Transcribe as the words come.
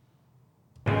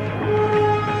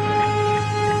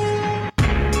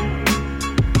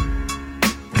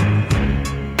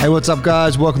Hey, what's up,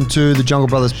 guys? Welcome to the Jungle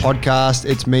Brothers podcast.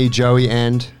 It's me, Joey,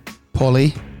 and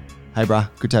Paulie. Hey, bruh.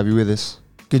 Good to have you with us.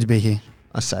 Good to be here.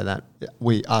 I say that.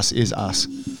 We, us is us.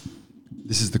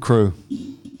 This is the crew.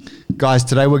 Guys,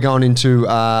 today we're going into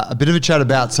a bit of a chat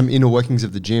about some inner workings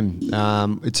of the gym.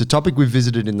 It's a topic we've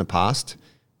visited in the past,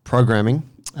 programming.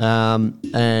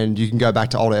 And you can go back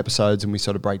to older episodes and we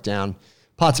sort of break down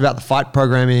parts about the fight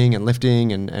programming and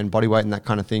lifting and body weight and that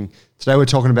kind of thing. Today we're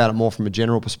talking about it more from a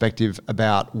general perspective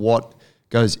about what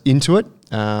goes into it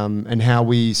and how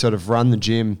we sort of run the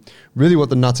gym, really what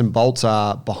the nuts and bolts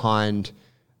are behind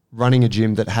running a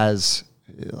gym that has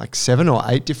like 7 or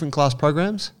 8 different class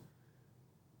programs.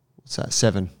 What's that,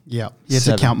 7? Yeah. You have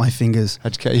to count my fingers.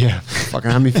 Yeah,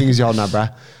 fucking how many fingers you holding up,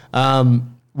 bruh?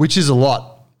 Which is a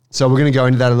lot. So we're going to go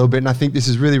into that a little bit, and I think this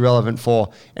is really relevant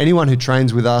for anyone who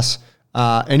trains with us,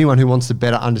 anyone who wants to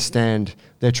better understand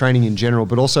their training in general,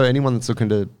 but also anyone that's looking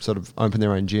to sort of open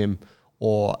their own gym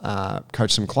or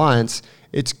coach some clients.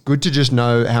 It's good to just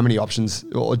know how many options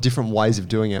or different ways of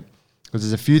doing it, because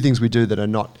there's a few things we do that are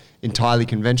not entirely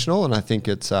conventional, and I think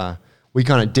it's we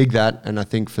kind of dig that, and I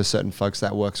think for certain folks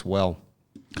that works well.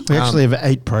 We actually have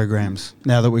 8 programs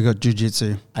now that we've got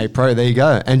jiu-jitsu. 8 pro, there you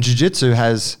go. And jiu-jitsu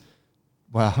has,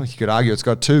 well, you could argue it's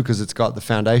got 2 because it's got the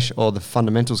foundation or the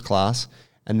fundamentals class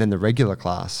and then the regular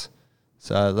class.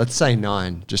 So let's say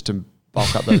 9 just to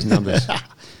bulk up those numbers,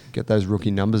 get those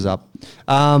rookie numbers up.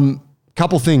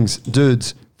 Couple things,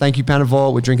 dudes. Thank you,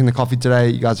 Panavore. We're drinking the coffee today.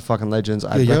 You guys are fucking legends.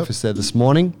 I had breakfast there this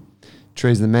morning.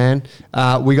 Tree's the man.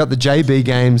 We got the JB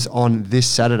games on this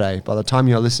Saturday. By the time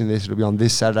you're listening to this, it'll be on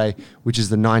this Saturday, which is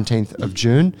the 19th of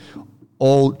June.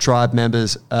 All tribe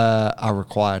members are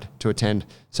required to attend.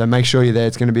 So make sure you're there.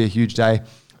 It's going to be a huge day.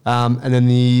 And then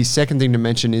the second thing to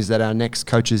mention is that our next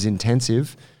Coaches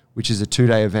Intensive, which is a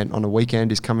 2-day event on a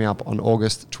weekend, is coming up on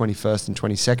August 21st and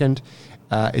 22nd.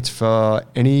 It's for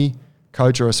any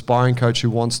coach or aspiring coach who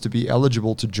wants to be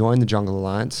eligible to join the Jungle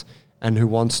Alliance and who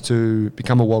wants to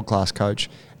become a world-class coach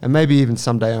and maybe even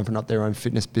someday open up their own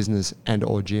fitness business and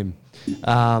or gym.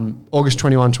 August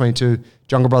 21, 22,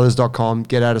 junglebrothers.com.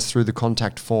 Get at us through the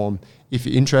contact form if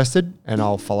you're interested, and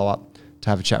I'll follow up to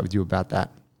have a chat with you about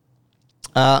that.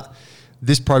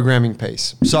 This programming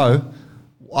piece. So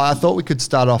I thought we could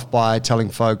start off by telling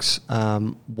folks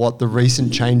what the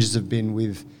recent changes have been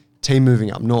with team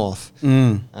moving up north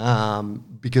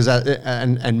because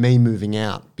and me moving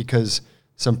out, because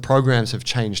some programs have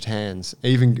changed hands,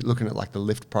 even looking at like the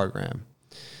lift program.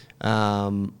 I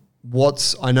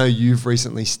know you've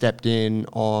recently stepped in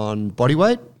on body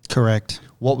weight. Correct.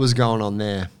 What was going on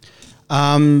there?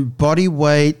 Body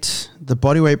weight, the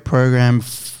body weight program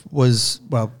was,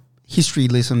 well, history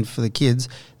lesson for the kids.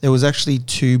 There was actually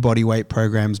 2 body weight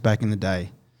programs back in the day.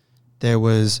 There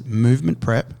was movement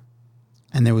prep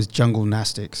and there was jungle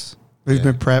gymnastics.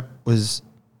 Movement prep was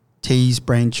T's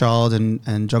brainchild and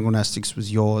jungle gymnastics was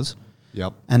yours.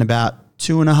 Yep. And about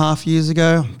 2.5 years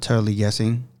ago, I'm totally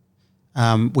guessing,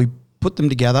 we put them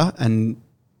together and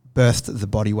birthed the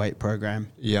body weight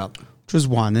program. Yep. Which was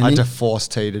one. I had to force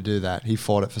T to do that. He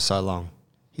fought it for so long.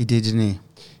 He did, didn't he?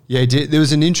 Yeah, he did. There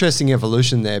was an interesting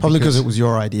evolution there. Probably because it was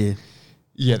your idea.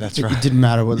 Yeah, that's right. It didn't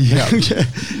matter what.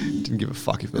 Didn't give a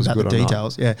fuck if it was about good the or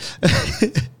details. not. Yeah.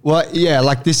 Well, yeah,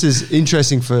 like this is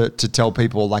interesting to tell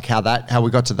people like how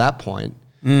we got to that point,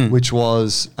 which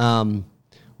was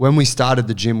when we started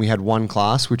the gym, we had one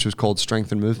class which was called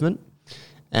Strength and Movement,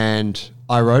 and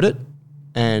I wrote it,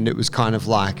 and it was kind of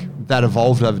like that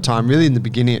evolved over time. Really, in the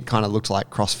beginning, it kind of looked like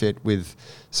CrossFit with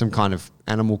some kind of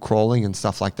animal crawling and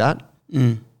stuff like that.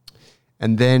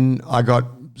 And then I got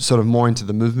sort of more into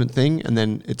the movement thing, and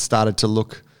then it started to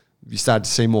look, you started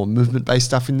to see more movement-based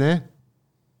stuff in there.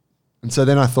 And so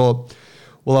then I thought,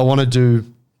 well, I want to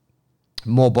do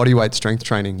more bodyweight strength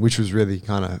training, which was really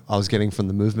kind of, I was getting from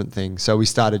the movement thing. So we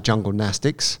started jungle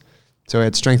gymnastics. So we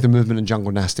had strength and movement and jungle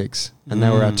gymnastics, and they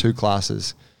were our 2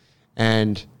 classes.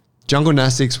 And jungle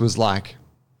gymnastics was like,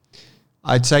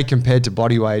 I'd say compared to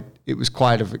bodyweight, it was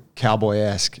quite of a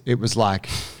cowboy-esque. It was like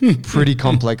pretty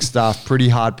complex stuff, pretty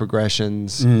hard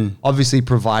progressions, obviously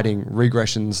providing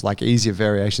regressions, like easier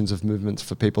variations of movements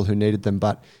for people who needed them,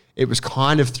 but it was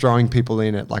kind of throwing people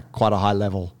in at like quite a high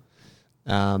level.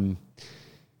 That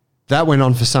went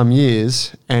on for some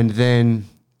years, and then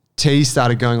T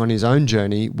started going on his own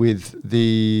journey with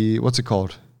the, what's it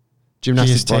called?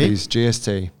 Gymnastic Bodies,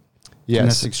 GST. Yes.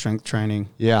 Gymnastic strength training.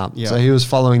 Yeah. So he was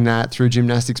following that through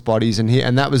gymnastics bodies, and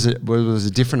that was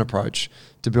a different approach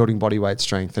to building body weight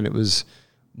strength, and it was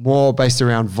more based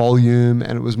around volume,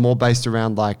 and it was more based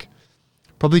around like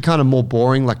probably kind of more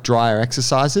boring, like drier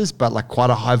exercises, but like quite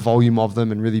a high volume of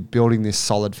them and really building this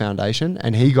solid foundation.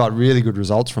 And he got really good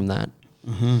results from that.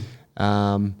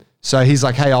 So he's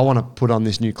like, hey, I want to put on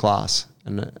this new class.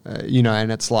 And,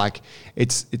 and it's like,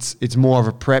 it's more of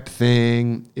a prep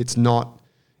thing. It's not,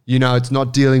 it's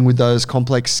not dealing with those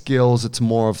complex skills. It's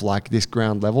more of like this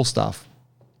ground level stuff.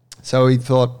 So he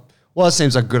thought, well, it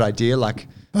seems like a good idea. Like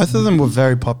both of them were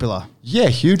very popular. Yeah,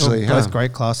 hugely. Both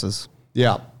great classes.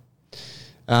 Yeah.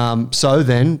 So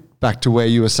then back to where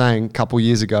you were saying a couple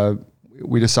years ago,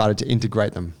 we decided to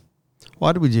integrate them.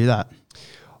 Why did we do that?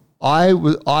 I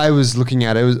was looking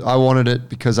at it. I wanted it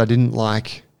because I didn't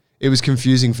like, it was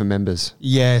confusing for members.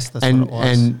 Yes, that's what it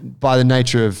was. And by the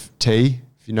nature of T,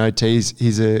 if you know T,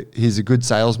 he's a good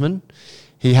salesman.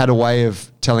 He had a way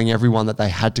of telling everyone that they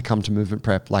had to come to movement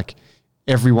prep. Like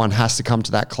everyone has to come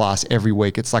to that class every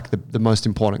week. It's like the most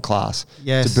important class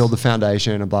to build the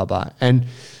foundation and blah, blah. And,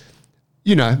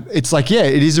 it's like, yeah,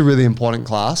 it is a really important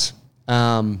class.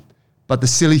 But the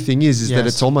silly thing is that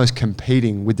it's almost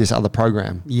competing with this other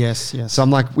program. Yes. So I'm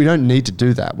like, we don't need to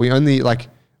do that. We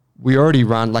already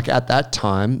run, like at that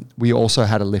time, we also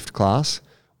had a lift class.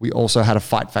 We also had a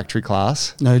Fight Factory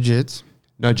class. No jits.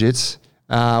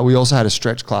 We also had a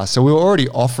stretch class. So we were already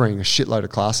offering a shitload of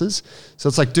classes. So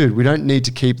it's like, dude, we don't need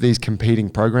to keep these competing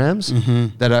programs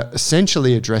that are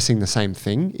essentially addressing the same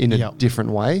thing in a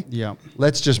different way. Yeah.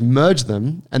 Let's just merge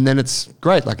them and then it's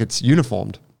great. Like it's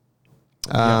uniformed.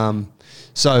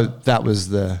 So that was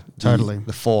the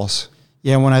force.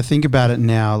 Yeah. When I think about it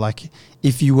now, like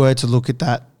if you were to look at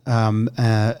that,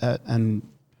 and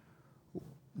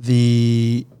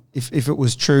if it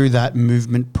was true that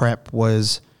movement prep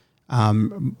was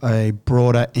a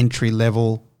broader entry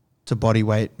level to body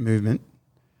weight movement,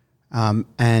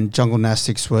 and jungle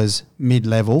gymnastics was mid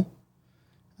level,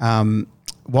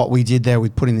 what we did there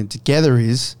with putting them together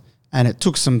is, and it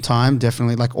took some time,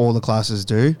 definitely, like all the classes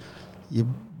do. You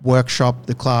workshop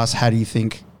the class, how do you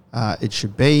think it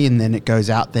should be, and then it goes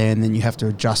out there and then you have to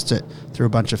adjust it through a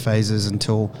bunch of phases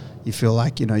until you feel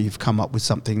like you've come up with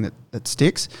something that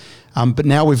sticks. But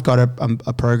now we've got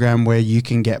a program where you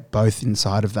can get both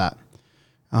inside of that,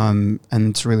 and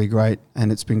it's really great,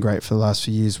 and it's been great for the last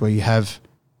few years where you have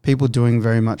people doing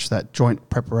very much that joint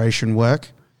preparation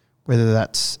work, whether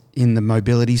that's in the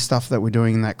mobility stuff that we're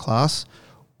doing in that class,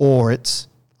 or it's,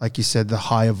 like you said, the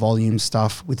higher volume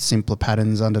stuff with simpler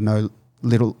patterns under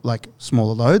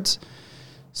smaller loads.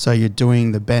 So you're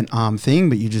doing the bent arm thing,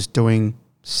 but you're just doing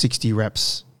 60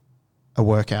 reps a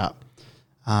workout,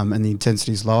 and the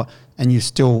intensity is lower, and you're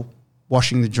still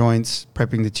washing the joints,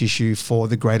 prepping the tissue for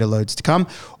the greater loads to come.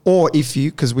 Or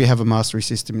because we have a mastery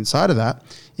system inside of that,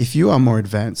 if you are more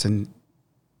advanced and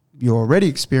you're already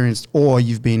experienced, or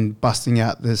you've been busting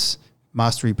out this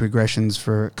mastery progressions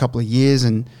for a couple of years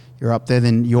and you're up there,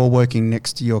 then you're working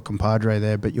next to your compadre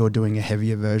there, but you're doing a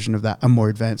heavier version of that, a more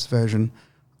advanced version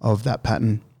of that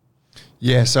pattern.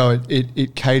 Yeah, so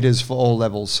it caters for all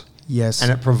levels. Yes.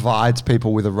 And it provides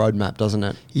people with a roadmap, doesn't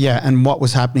it? Yeah, and what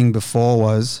was happening before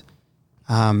was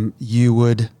you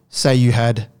would say you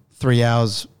had 3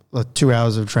 hours or 2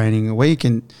 hours of training a week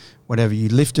and whatever, you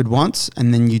lifted once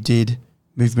and then you did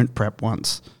movement prep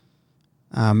once.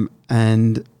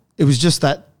 And it was just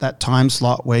that time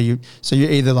slot where you're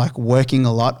either like working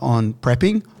a lot on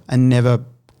prepping and never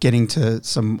getting to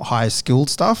some higher skilled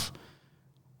stuff,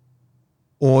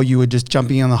 or you were just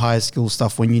jumping on the higher skill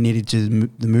stuff when you needed to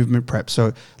the movement prep.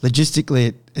 So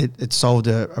logistically, it solved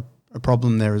a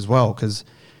problem there as well, because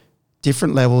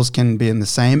different levels can be in the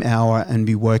same hour and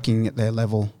be working at their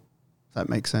level. If that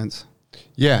makes sense.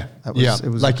 Yeah. It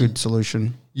was like a good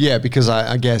solution. Yeah, because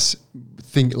I guess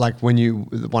think like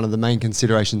one of the main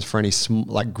considerations for any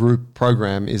group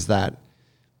program is that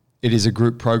it is a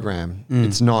group program.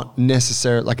 It's not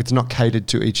necessarily like it's not catered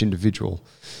to each individual,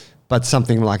 but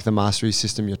something like the mastery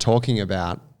system you're talking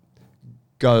about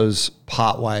goes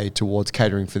part way towards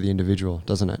catering for the individual,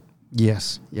 doesn't it?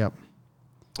 Yes. Yep.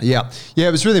 Yeah.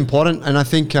 It was really important, and I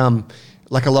think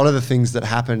like a lot of the things that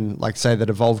happen, like say that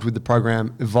evolved with the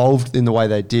program, evolved in the way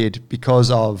they did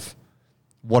because of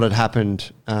what had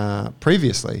happened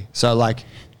previously. So like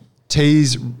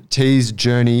T's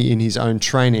journey in his own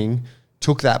training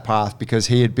took that path because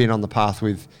he had been on the path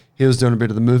he was doing a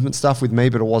bit of the movement stuff with me,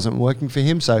 but it wasn't working for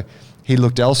him. So he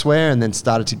looked elsewhere and then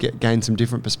started to gain some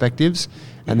different perspectives.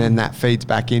 And then that feeds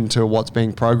back into what's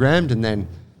being programmed. And then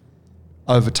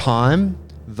over time,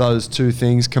 those two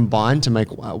things combine to make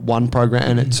one program,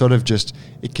 and it sort of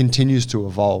it continues to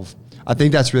evolve. I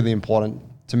think that's really important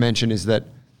to mention, is that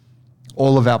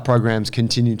all of our programs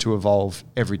continue to evolve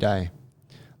every day.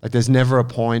 Like there's never a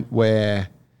point where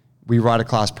we write a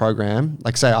class program.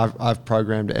 Like say I've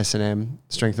programmed S&M,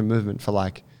 strength and movement,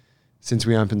 for since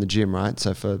we opened the gym, right?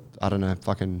 So for, I don't know,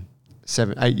 fucking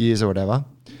 7-8 years or whatever.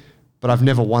 but I've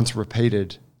never once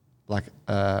repeated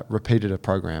a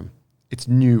program. It's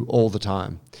new all the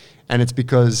time. And it's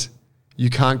because you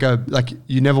can't go, like,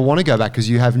 you never want to go back because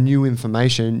you have new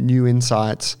information, new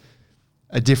insights,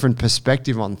 a different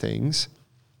perspective on things.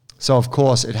 So of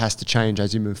course it has to change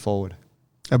as you move forward.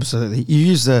 Absolutely. You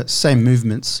use the same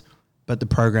movements, but the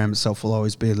program itself will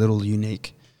always be a little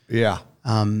unique. Yeah.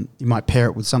 You might pair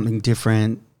it with something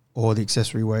different, or the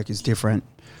accessory work is different.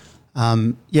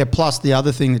 Plus the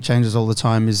other thing that changes all the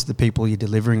time is the people you're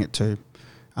delivering it to,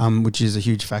 which is a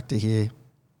huge factor here.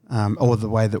 Or the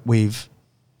way that we've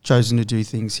chosen to do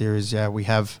things here is, we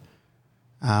have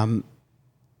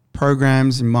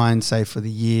programs in mind, say, for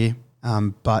the year,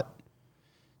 but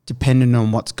depending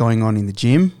on what's going on in the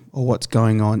gym or what's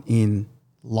going on in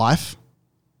life,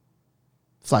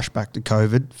 flashback to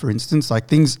COVID, for instance, like,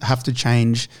 things have to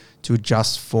change to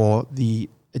adjust for the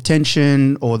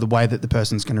attention or the way that the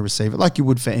person's going to receive it. Like you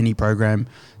would for any program,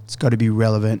 it's got to be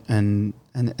relevant and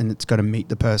it's got to meet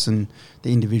the person,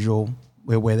 the individual,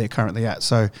 where they're currently at.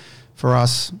 So for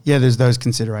us, there's those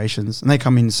considerations, and they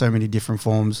come in so many different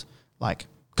forms, like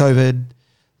COVID,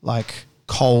 like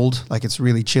cold, like it's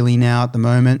really chilly now at the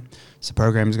moment. So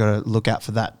program's got to look out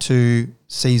for that too,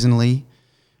 seasonally.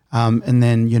 And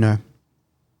then,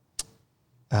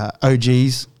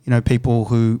 OGs, people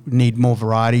who need more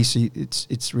variety. So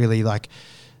it's really like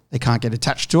they can't get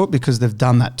attached to it because they've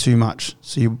done that too much.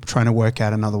 So you're trying to work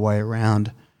out another way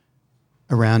around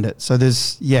it. So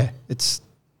there's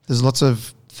lots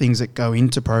of things that go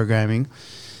into programming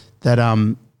that,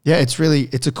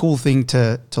 it's a cool thing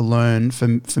to learn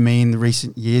for me in the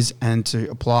recent years and to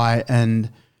apply. And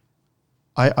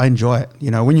I enjoy it.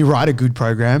 When you write a good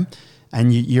program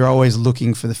and you're always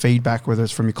looking for the feedback, whether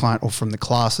it's from your client or from the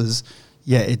classes,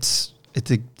 it's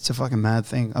a fucking mad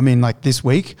thing. I mean, like this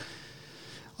week,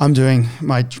 I'm doing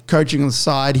my coaching on the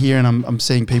side here, and I'm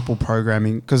seeing people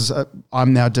programming because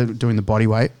I'm now doing the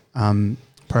bodyweight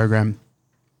program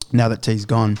now that T's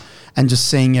gone, and just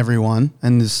seeing everyone.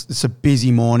 And it's a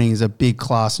busy morning, it's a big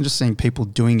class, and just seeing people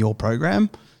doing your program,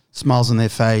 smiles on their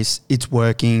face, it's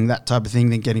working, that type of thing,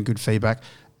 then getting good feedback.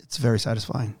 It's very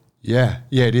satisfying. Yeah,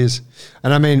 it is.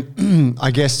 And I mean, I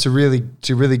guess to really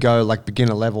go like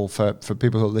beginner level for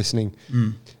people who are listening,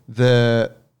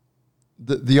 the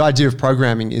idea of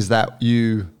programming is that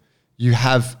you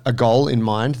have a goal in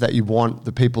mind that you want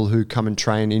the people who come and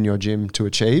train in your gym to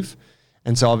achieve.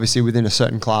 And so obviously within a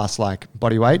certain class like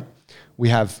bodyweight, we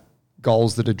have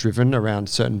goals that are driven around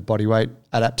certain bodyweight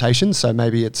adaptations. So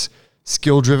maybe it's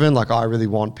skill driven, like I really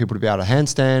want people to be able to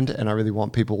handstand, and I really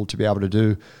want people to be able to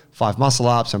do 5 muscle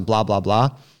ups and blah, blah, blah.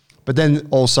 But then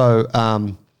also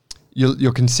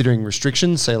you're considering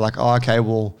restrictions. So you're like, oh, okay,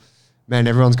 well, man,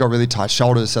 everyone's got really tight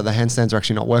shoulders, so the handstands are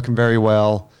actually not working very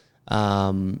well.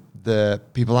 The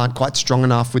people aren't quite strong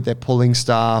enough with their pulling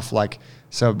stuff. Like,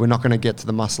 so we're not going to get to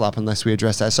the muscle up unless we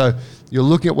address that. So you're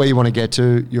looking at where you want to get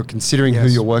to, you're considering who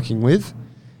you're working with,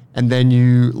 and then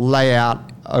you lay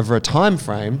out over a time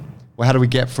frame, well, how do we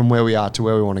get from where we are to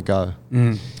where we want to go?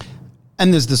 And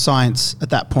there's the science at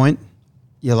that point.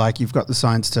 You've got the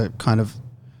science to kind of,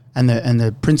 and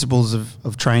the principles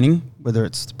of training, whether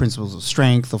it's the principles of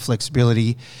strength or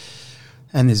flexibility,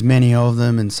 and there's many of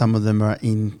them, and some of them are at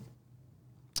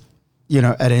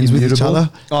ends with each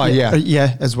other. Oh,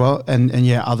 yeah. As well. And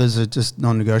others are just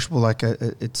non-negotiable. Like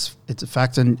it's a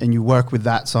fact, and you work with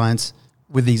that science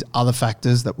with these other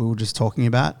factors that we were just talking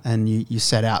about, and you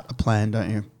set out a plan, don't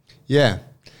you? Yeah.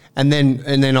 And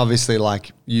then obviously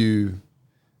like you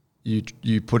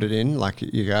put it in, like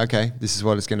you go, okay, this is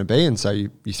what it's going to be. And so you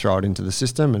throw it into the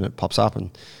system and it pops up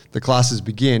and the classes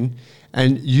begin,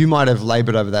 and you might have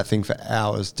labored over that thing for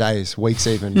hours, days, weeks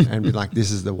even, and be like, this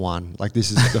is the one, like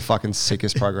this is the fucking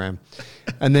sickest program.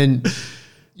 And then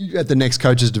at the next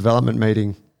coach's development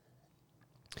meeting,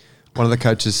 one of the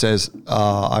coaches says,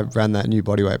 I ran that new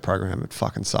bodyweight program. It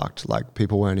fucking sucked. Like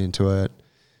people weren't into it.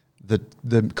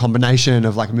 The combination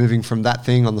of like moving from that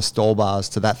thing on the stall bars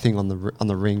to that thing on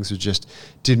the rings just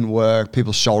didn't work.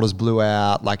 People's shoulders blew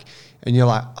out, like, and you're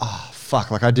like, oh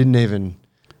fuck, like I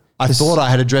thought I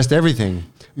had addressed everything,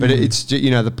 but it's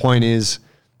the point is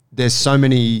there's so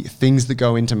many things that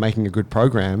go into making a good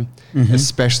program,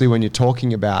 especially when you're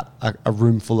talking about a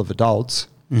room full of adults.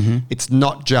 It's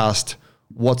not just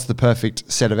what's the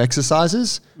perfect set of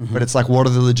exercises, but it's like, what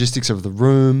are the logistics of the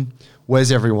room?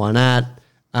 Where's everyone at?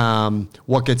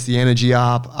 What gets the energy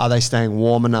up? Are they staying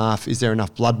warm enough? Is there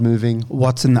enough blood moving?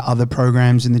 What's in the other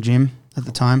programs in the gym at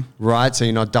the time? Right. So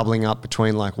you're not doubling up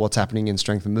between like what's happening in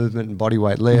strength and movement and body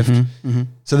weight lift.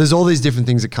 So there's all these different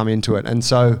things that come into it. And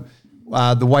so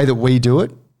the way that we do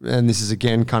it, and this is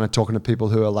again kind of talking to people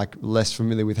who are like less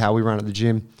familiar with how we run at the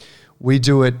gym, We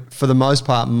do it for the most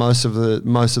part. Most of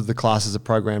the classes are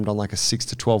programmed on like a 6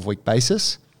 to 12 week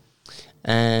basis,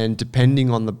 and depending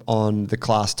on the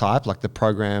class type, like the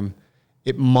program,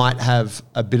 it might have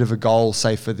a bit of a goal,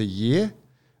 say for the year,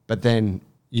 but then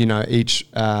each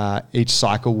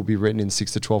cycle will be written in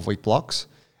 6 to 12 week blocks,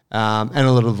 and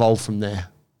it'll evolve from there.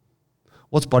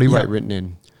 What's body weight written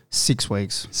in? 6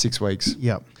 weeks. 6 weeks.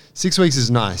 Yep. 6 weeks is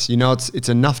nice. It's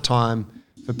enough time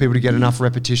for people to get enough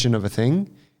repetition of a thing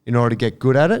in order to get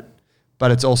good at it, but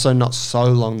it's also not so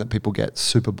long that people get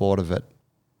super bored of it.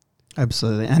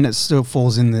 Absolutely. And it still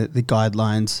falls in the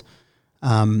guidelines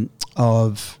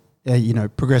of,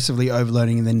 progressively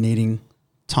overloading and then needing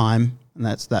time. And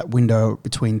that's that window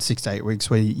between 6 to 8 weeks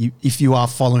where if you are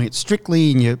following it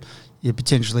strictly and you're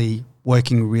potentially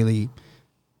working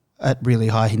at really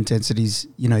high intensities,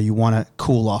 you want to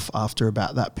cool off after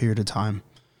about that period of time.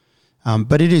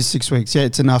 But it is 6 weeks. Yeah,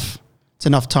 it's enough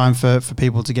time for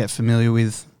people to get familiar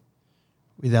with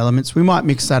elements. We might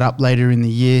mix that up later in the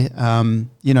year.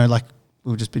 Like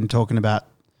we've just been talking about,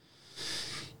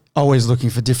 always looking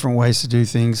for different ways to do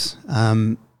things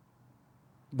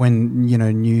when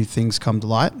new things come to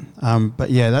light. But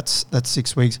yeah, that's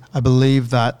 6 weeks. I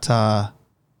believe that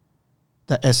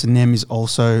that S&M is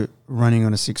also running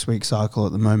on a 6 week cycle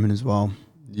at the moment as well.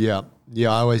 Yeah, I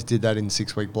always did that in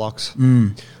 6 week blocks.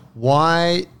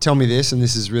 Why? Tell me this, and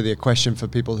this is really a question for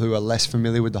people who are less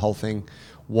familiar with the whole thing.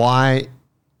 Why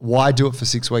do it for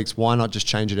 6 weeks? Why not just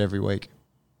change it every week?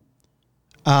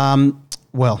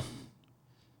 Well,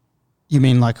 you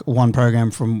mean like one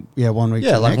program from 1 week?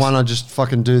 Yeah, to like next? why not just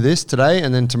fucking do this today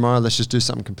and then tomorrow let's just do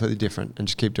something completely different and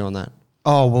just keep doing that?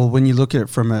 Oh, well, when you look at it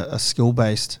from a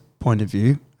skill-based point of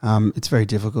view, it's very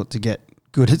difficult to get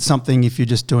good at something if you're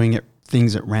just doing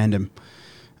things at random.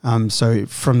 So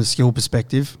from the skill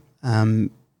perspective, for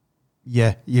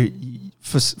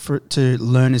to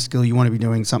learn a skill, you want to be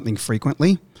doing something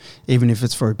frequently, even if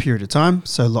it's for a period of time.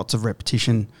 So lots of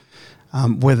repetition,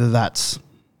 whether that's,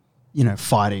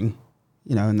 fighting,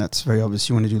 and that's very obvious.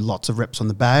 You want to do lots of reps on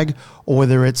the bag, or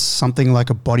whether it's something like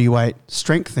a body weight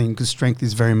strength thing, because strength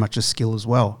is very much a skill as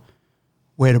well.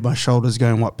 Where do my shoulders go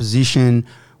in what position?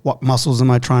 What muscles am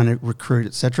I trying to recruit,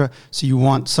 etc. So you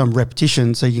want some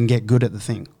repetition so you can get good at the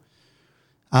thing.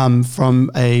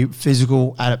 From a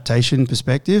physical adaptation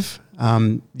perspective,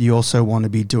 you also want to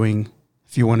be doing,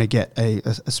 if you want to get a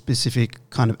specific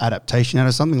kind of adaptation out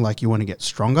of something, like you want to get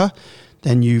stronger,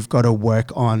 then you've got to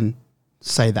work on,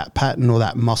 say, that pattern or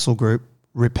that muscle group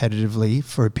repetitively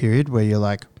for a period where you're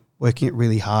like working it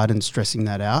really hard and stressing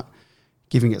that out,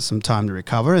 giving it some time to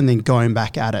recover, and then going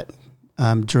back at it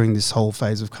during this whole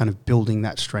phase of kind of building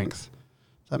that strength.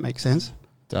 Does that make sense?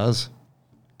 Does.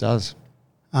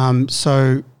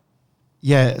 So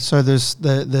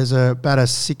there's about a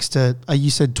 6 to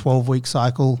you said 12-week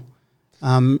cycle.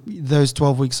 Those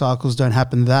 12-week cycles don't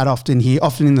happen that often here.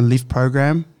 Often in the lift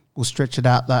program, we'll stretch it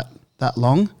out that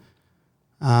long,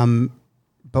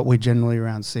 but we're generally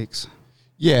around 6.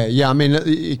 Yeah. I mean,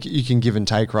 you can give and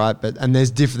take, right? And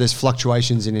there's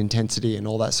fluctuations in intensity and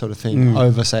all that sort of thing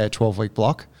over, say, a 12-week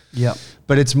block. Yeah.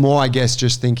 But it's more, I guess,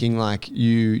 just thinking like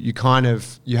you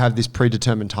have this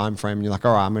predetermined time frame, and you're like,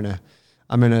 all right,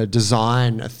 I'm gonna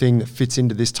design a thing that fits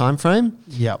into this time frame.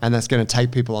 Yeah. And that's gonna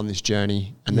take people on this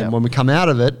journey. And then when we come out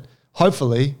of it,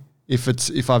 hopefully,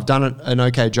 if I've done an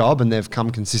okay job and they've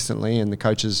come consistently and the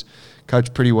coaches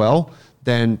coach pretty well,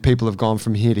 then people have gone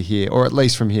from here to here, or at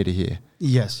least from here to here.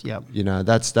 Yes. Yeah.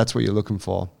 That's what you're looking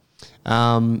for.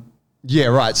 Yeah,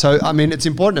 right. So, I mean, it's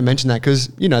important to mention that because,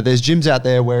 there's gyms out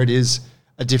there where it is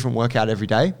a different workout every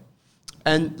day.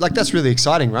 And, like, that's really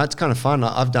exciting, right? It's kind of fun.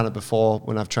 I've done it before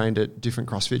when I've trained at different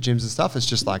CrossFit gyms and stuff. It's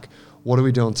just like, what are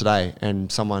we doing today?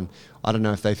 And someone, I don't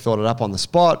know if they thought it up on the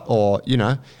spot or,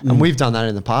 and we've done that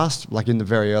in the past, like in the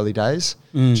very early days.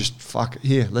 Just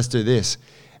here, let's do this.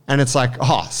 And it's like,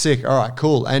 oh, sick. All right,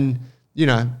 cool. And,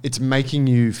 it's making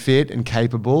you fit and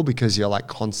capable because you're, like,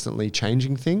 constantly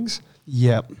changing things.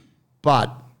 Yep.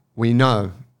 But we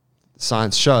know,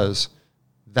 science shows,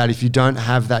 that if you don't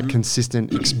have that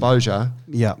consistent exposure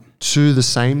to the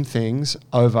same things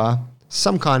over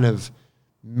some kind of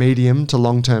medium to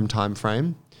long-term time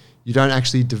frame, you don't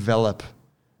actually develop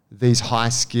these high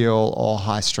skill or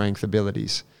high strength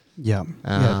abilities. Yeah,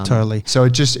 totally. So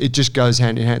it just goes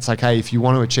hand in hand. It's like, hey, if you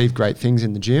want to achieve great things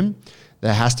in the gym,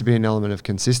 there has to be an element of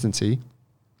consistency.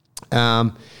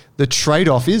 The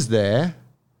trade-off is there.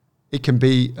 It can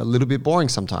be a little bit boring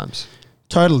sometimes.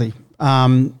 Totally.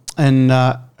 And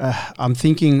I'm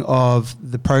thinking of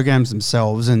the programs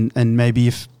themselves, and maybe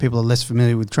if people are less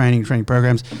familiar with training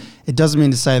programs, it doesn't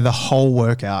mean to say the whole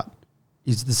workout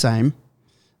is the same.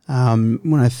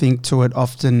 When I think to it,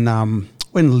 often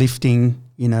when lifting,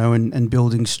 and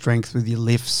building strength with your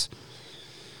lifts,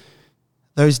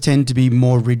 those tend to be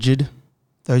more rigid,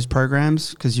 those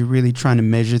programs, because you're really trying to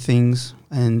measure things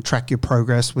and track your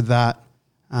progress with that.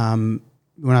 When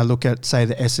I look at, say,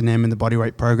 the S&M and the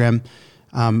bodyweight program,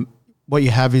 what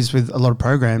you have is with a lot of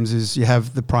programs is you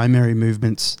have the primary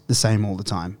movements the same all the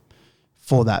time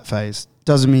for that phase.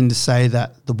 Doesn't mean to say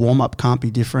that the warm-up can't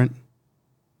be different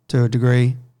to a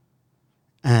degree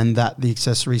and that the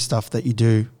accessory stuff that you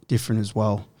do different as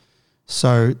well.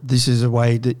 So this is a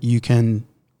way that you can,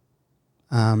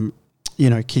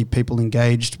 keep people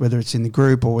engaged, whether it's in the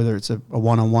group or whether it's a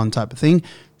one-on-one type of thing.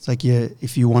 It's like,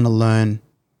 if you want to learn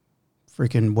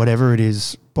freaking whatever it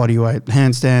is, bodyweight,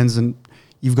 handstands, and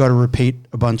you've got to repeat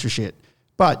a bunch of shit.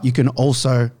 But you can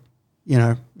also,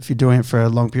 if you're doing it for a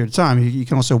long period of time, you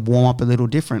can also warm up a little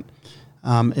different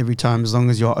every time, as long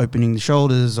as you're opening the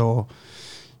shoulders or,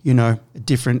 a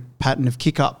different pattern of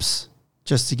kick-ups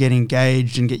just to get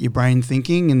engaged and get your brain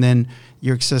thinking. And then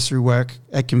your accessory work,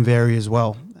 it can vary as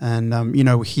well. And,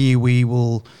 here we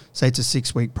will say it's a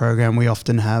 6-week program. We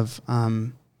often have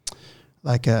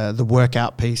the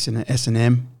workout piece in an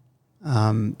S&M,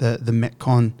 the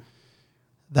Metcon,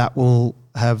 that will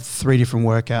have 3 different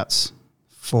workouts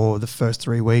for the first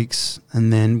 3 weeks,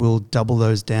 and then we'll double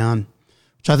those down,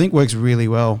 which I think works really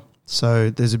well. So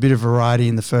there's a bit of variety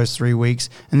in the first 3 weeks,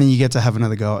 and then you get to have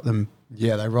another go at them.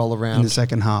 Yeah, they roll around in the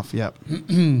second half. Yep.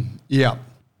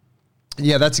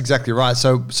 Yeah, that's exactly right.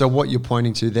 So what you're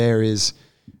pointing to there is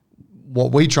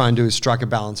what we try and do is strike a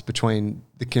balance between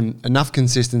enough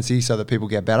consistency so that people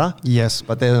get better. Yes.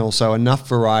 But then also enough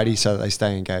variety so that they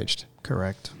stay engaged.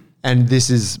 Correct. And this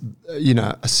is,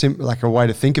 a way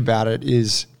to think about it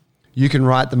is you can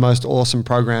write the most awesome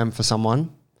program for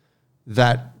someone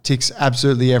that ticks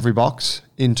absolutely every box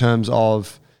in terms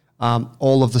of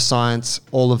all of the science,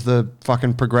 all of the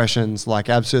fucking progressions, like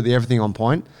absolutely everything on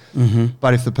point. Mm-hmm.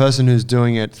 But if the person who's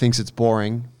doing it thinks it's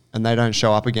boring and they don't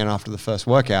show up again after the first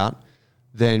workout,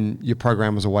 then your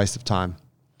program was a waste of time.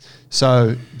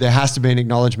 So there has to be an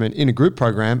acknowledgement in a group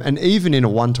program and even in a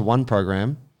one-to-one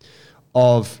program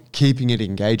of keeping it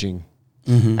engaging.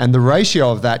 Mm-hmm. And the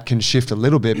ratio of that can shift a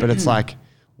little bit, but it's like,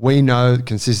 we know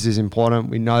consistency is important.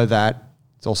 We know that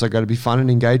it's also got to be fun and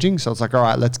engaging. So it's like, all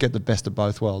right, let's get the best of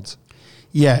both worlds.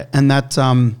 Yeah. And that,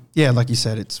 like you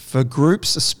said, it's for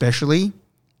groups especially,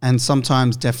 and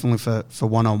sometimes definitely for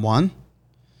one-on-one,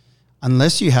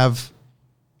 unless you have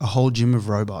a whole gym of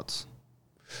robots.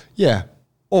 Yeah.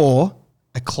 Or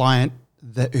a client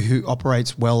who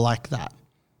operates well like that,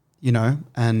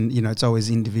 and, it's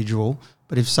always individual.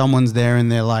 But if someone's there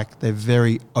and they're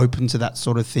very open to that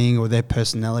sort of thing, or their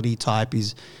personality type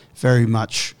is very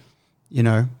much,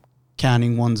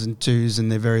 counting ones and twos, and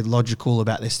they're very logical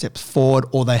about their steps forward,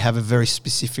 or they have a very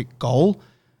specific goal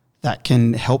that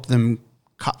can help them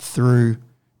cut through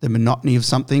the monotony of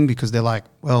something because they're like,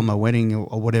 well, my wedding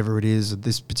or whatever it is at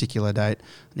this particular date,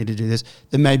 I need to do this,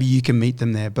 then maybe you can meet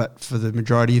them there. But for the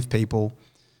majority of people,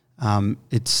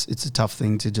 it's a tough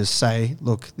thing to just say,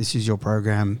 look, this is your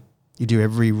program. You do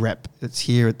every rep that's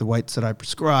here at the weights that I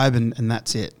prescribe, and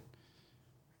that's it.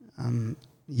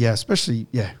 Especially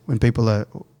when people are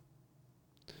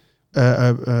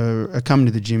coming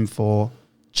to the gym for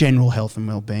general health and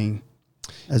well-being,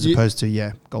 as opposed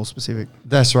to goal specific.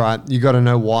 That's right. You got to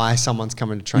know why someone's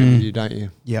coming to train with you, don't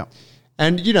you? Yeah.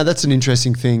 And that's an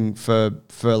interesting thing for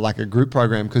like a group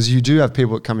program, because you do have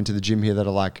people that come into the gym here that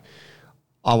are like,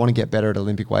 I want to get better at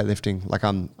Olympic weightlifting. Like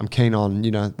I'm keen on,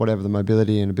 whatever the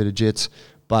mobility and a bit of jits,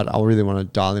 but I really want to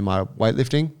dial in my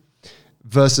weightlifting.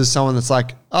 Versus someone that's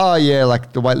like, oh yeah,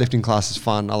 like the weightlifting class is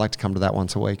fun. I like to come to that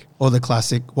once a week. Or the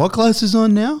classic, what class is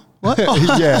on now? What?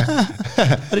 Yeah.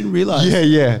 I didn't realize.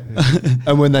 Yeah.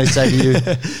 And when they say to you,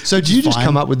 so do you just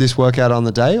come up with this workout on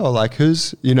the day, or like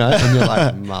who's, and you're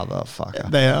like,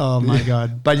 motherfucker. Oh my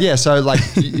God. But yeah, so like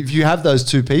if you have those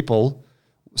two people,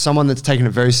 someone that's taking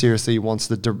it very seriously, wants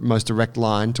the most direct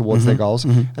line towards their goals.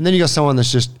 Mm-hmm. And then you got someone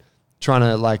that's just trying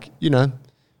to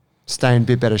stay in a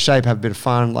bit better shape, have a bit of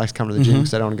fun, likes to come to the gym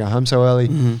because they don't want to go home so early.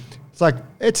 Mm-hmm. It's like,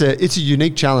 it's a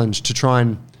unique challenge to try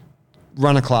and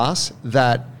run a class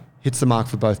that hits the mark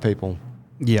for both people.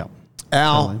 Yeah.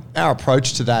 Our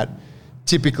approach to that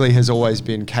typically has always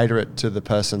been cater it to the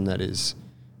person that is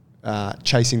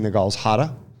chasing the goals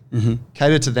harder. Mm-hmm.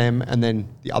 Cater to them, and then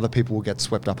the other people will get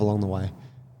swept up along the way,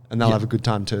 and they'll have a good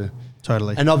time too.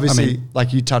 Totally. And obviously,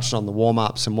 like you touched on the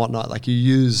warm-ups and whatnot, like you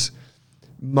use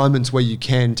moments where you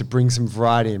can to bring some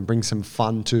variety and bring some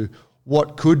fun to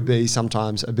what could be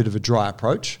sometimes a bit of a dry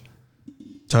approach.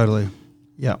 Totally.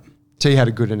 Yeah. T had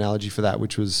a good analogy for that,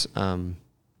 which was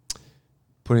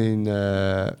putting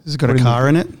Has it got a putting car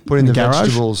in it? putting In the garage?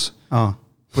 vegetables Oh.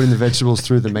 putting the vegetables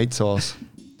through the meat sauce,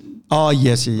 Oh,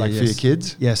 yes. Yeah, like yes. for your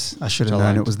kids. Yes, I should have Which I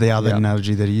known liked. it was the other Yeah.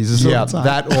 analogy that he uses Yeah, all the time.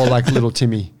 that or like little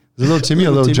Timmy. Is it little Timmy or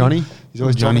Little little Timmy. Johnny? He's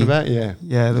always Little talking Johnny. about. Yeah.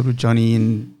 Yeah, little Johnny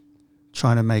in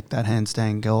trying to make that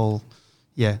handstand goal.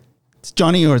 Yeah. It's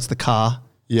Johnny or it's the car.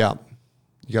 Yeah.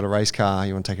 You got a race car,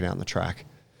 you want to take it out on the track.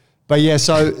 But yeah,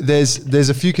 so there's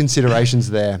a few considerations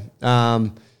there.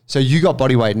 So you got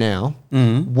bodyweight now.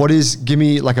 Mm-hmm. Give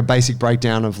me like a basic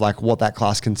breakdown of like what that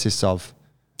class consists of.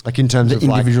 Like in terms The of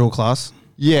like, individual class.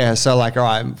 yeah. So like, all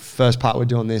right, first part we're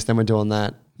doing this, then we're doing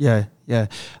that. Yeah, yeah.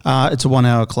 It's a 1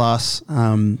 hour class.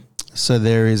 So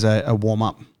there is a warm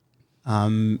up,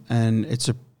 and it's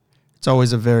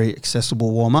always a very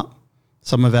accessible warm up.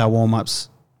 Some of our warm ups,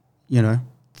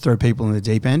 throw people in the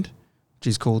deep end, which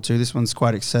is cool too. This one's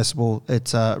quite accessible.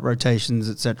 It's rotations,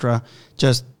 etc.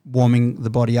 Just warming the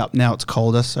body up. Now it's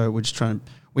colder, so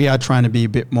we are trying to be a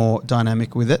bit more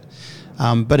dynamic with it.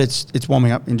 But it's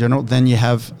warming up in general. Then you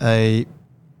have the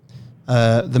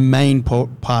main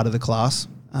part of the class,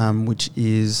 which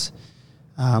is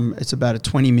it's about a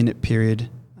 20-minute period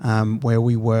where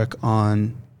we work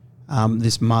on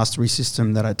this mastery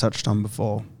system that I touched on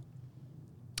before.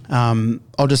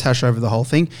 I'll just hash over the whole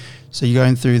thing. So you're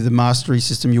going through the mastery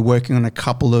system. You're working on a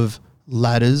couple of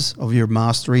ladders of your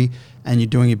mastery, and you're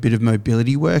doing a bit of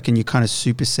mobility work, and you're kind of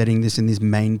supersetting this in this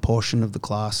main portion of the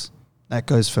class. That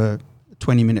goes for a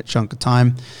 20-minute chunk of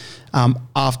time.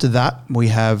 After that, we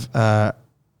have a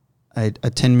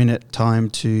 10-minute time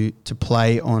to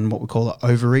play on what we call an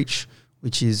overreach,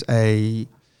 which is a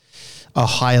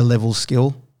higher level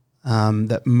skill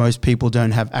that most people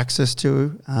don't have access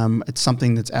to. It's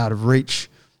something that's out of reach,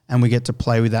 and we get to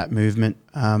play with that movement.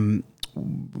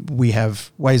 We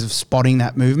have ways of spotting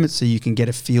that movement so you can get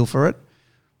a feel for it,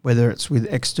 whether it's with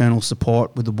external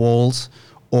support with the walls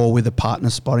or with a partner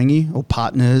spotting you, or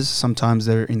partners. Sometimes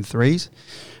they're in threes.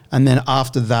 And then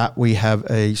after that, we have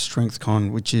a strength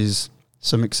con, which is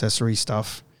some accessory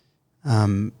stuff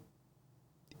to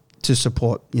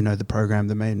support, the program,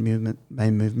 the main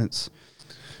movements.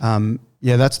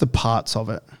 That's the parts of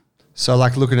it. So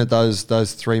like looking at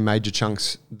those three major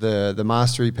chunks, the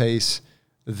mastery piece,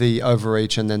 the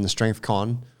overreach, and then the strength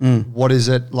con. What is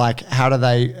it like? How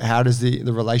does the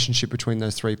relationship between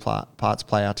those three parts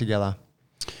play out together?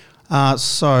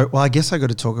 I guess I got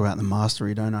to talk about the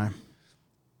mastery, don't I?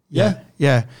 Yeah.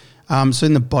 So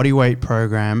in the bodyweight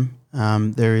program,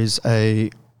 there is a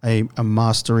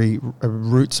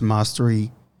roots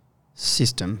mastery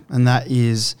system, and that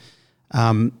is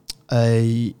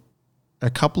a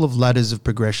couple of ladders of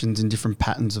progressions in different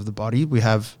patterns of the body. We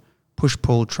have push,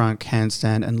 pull, trunk,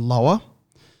 handstand, and lower.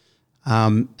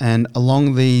 And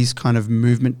along these kind of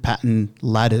movement pattern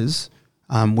ladders,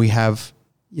 we have,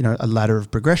 a ladder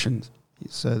of progressions.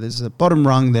 So there's a bottom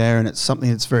rung there, and it's something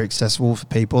that's very accessible for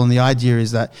people. And the idea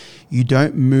is that you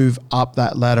don't move up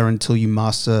that ladder until you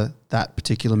master that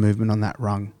particular movement on that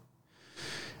rung.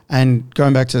 And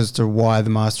going back as to why the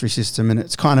mastery system, and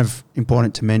it's kind of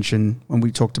important to mention when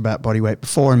we talked about bodyweight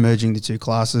before and merging the two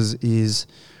classes, is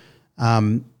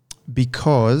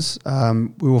because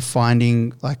we were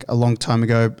finding, like a long time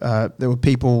ago, there were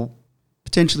people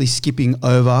potentially skipping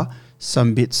over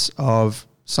some bits of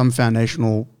some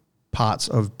foundational parts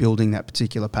of building that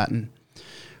particular pattern.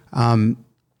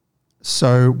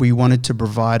 So we wanted to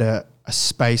provide a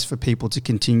space for people to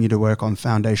continue to work on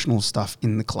foundational stuff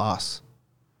in the class.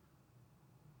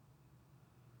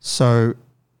 So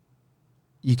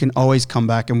you can always come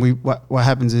back, and what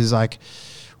happens is, like,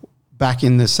 back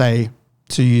in the, say,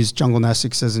 to use jungle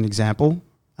gymnastics as an example.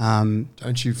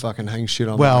 Don't you fucking hang shit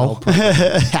on Well,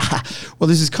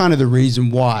 this is kind of the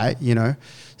reason why,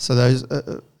 So those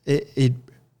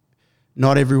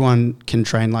not everyone can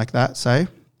train like that, say,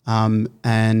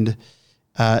 and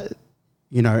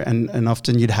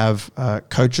often you'd have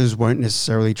coaches won't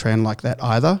necessarily train like that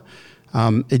either.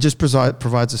 It just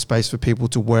provides a space for people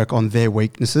to work on their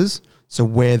weaknesses. So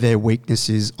where their weakness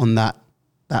is on that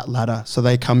ladder. So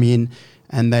they come in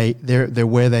and they're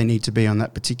where they need to be on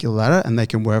that particular ladder, and they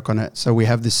can work on it. So we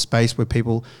have this space where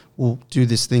people will do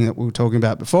this thing that we were talking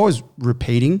about before, is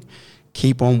repeating,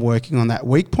 keep on working on that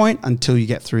weak point until you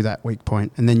get through that weak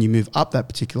point, and then you move up that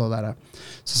particular ladder.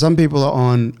 So some people are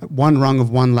on one rung of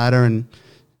one ladder and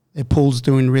their pull's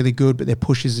doing really good, but their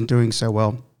push isn't doing so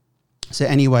well. So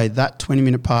anyway, that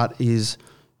 20-minute part is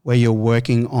where you're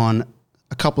working on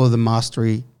a couple of the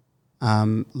mastery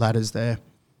ladders there,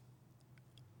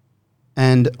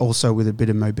 and also with a bit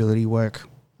of mobility work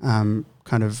kind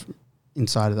of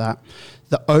inside of that.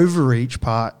 The overreach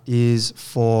part is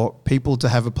for people to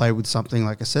have a play with something,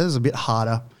 like I said, is a bit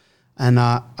harder, And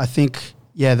I think,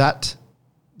 that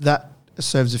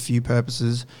serves a few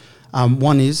purposes.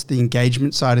 One is the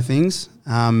engagement side of things.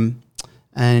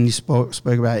 And you spoke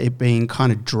about it being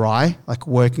kind of dry, like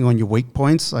working on your weak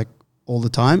points, like all the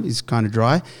time is kind of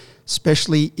dry,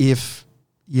 especially if,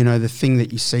 the thing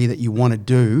that you see that you want to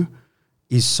do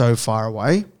is so far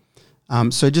away.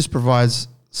 So it just provides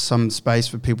some space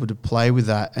for people to play with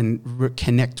that and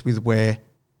connect with where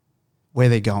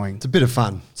they're going. It's a bit of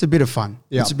fun. It's a bit of fun.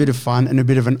 Yeah. It's a bit of fun and a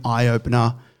bit of an eye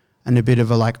opener and a bit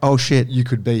of a like, oh shit, You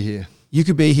could be here. you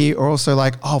could be here, or also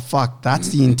like, oh fuck, that's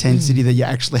the intensity that you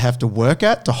actually have to work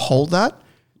at to hold that.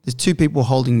 There's two people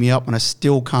holding me up and I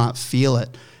still can't feel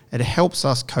it. It helps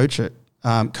us coach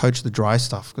the dry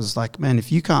stuff, because it's like, man, if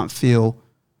you can't feel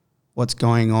what's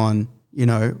going on,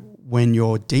 when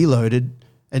you're deloaded,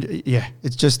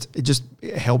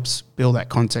 it helps build that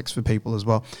context for people as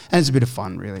well. And it's a bit of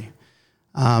fun, really.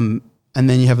 And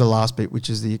then you have the last bit, which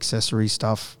is the accessory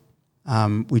stuff.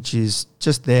 Which is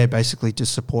just there basically to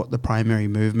support the primary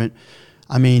movement.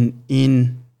 I mean,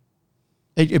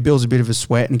 it builds a bit of a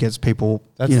sweat and gets people.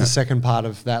 That's the second part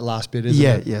of that last bit, isn't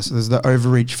it? Yeah. So there's the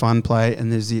overreach fun play, and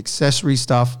there's the accessory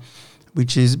stuff,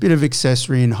 which is a bit of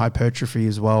accessory and hypertrophy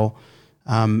as well,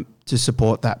 to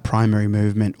support that primary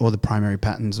movement or the primary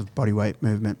patterns of body weight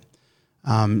movement.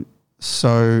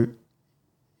 So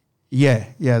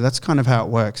that's kind of how it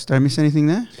works. Did I miss anything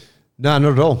there? No,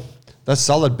 not at all. That's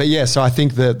solid. But yeah, so I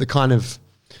think the kind of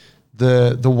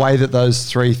the way that those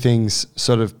three things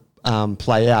sort of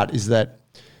play out is that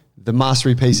the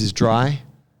mastery piece is dry,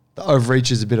 the overreach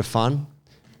is a bit of fun,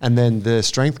 and then the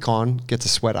strength con gets a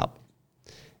sweat up.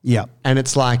 Yeah. And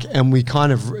it's like, and we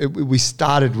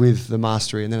started with the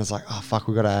mastery, and then it's like, oh fuck,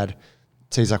 we've got to add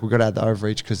the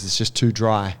overreach because it's just too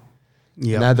dry.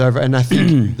 Yeah. And I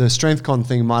think the strength con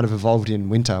thing might have evolved in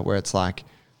winter, where it's like,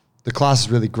 the class is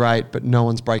really great, but no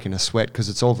one's breaking a sweat because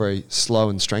it's all very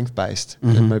slow and strength-based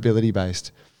and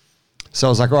mobility-based. So I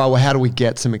was like, all right, well, how do we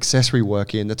get some accessory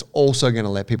work in that's also going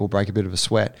to let people break a bit of a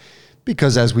sweat?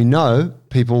 Because as we know,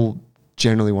 people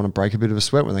generally want to break a bit of a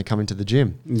sweat when they come into the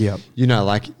gym. Yeah.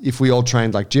 Like if we all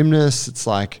trained like gymnasts, it's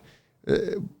like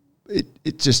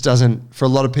it just doesn't, for a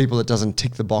lot of people, it doesn't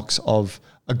tick the box of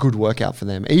a good workout for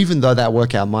them, even though that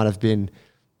workout might have been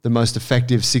the most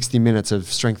effective 60 minutes of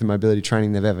strength and mobility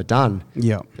training they've ever done.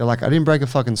 Yeah. They're like, I didn't break a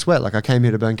fucking sweat. Like I came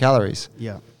here to burn calories.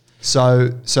 Yeah. So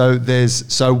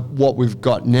what we've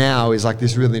got now is like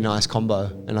this really nice combo.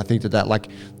 And I think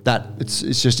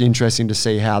it's just interesting to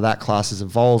see how that class has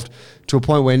evolved to a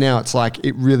point where now it's like,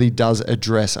 it really does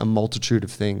address a multitude of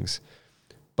things.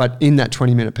 But in that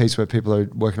 20-minute piece where people are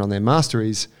working on their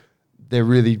masteries, they're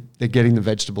getting the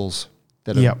vegetables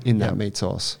that are in that meat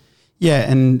sauce. Yeah.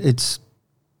 And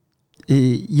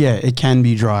it can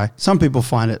be dry. Some people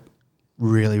find it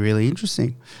really, really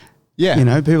interesting.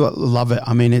 Yeah. People love it.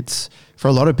 I mean, for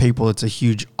a lot of people, it's a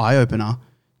huge eye opener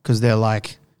because they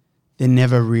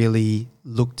never really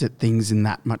looked at things in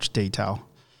that much detail.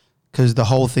 Because the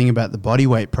whole thing about the body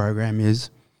weight program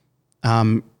is,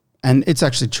 and it's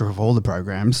actually true of all the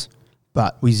programs,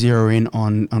 but we zero in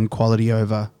on quality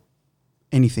over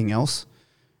anything else.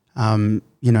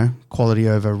 Quality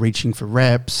over reaching for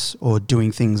reps or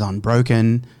doing things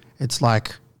unbroken. It's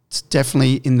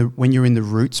definitely when you're in the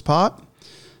roots part.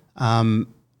 And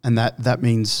that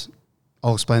means,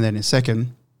 I'll explain that in a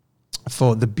second,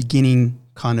 for the beginning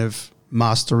kind of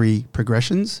mastery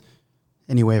progressions,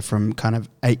 anywhere from kind of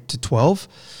 8 to 12,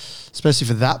 especially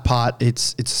for that part,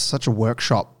 it's such a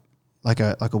workshop, like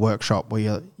a workshop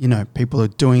where people are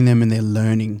doing them and they're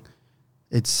learning.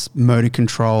 It's motor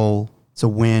control, it's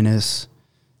awareness.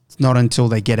 It's not until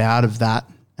they get out of that,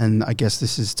 and I guess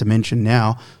this is to mention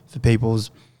now for people's,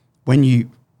 when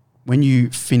you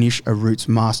finish a roots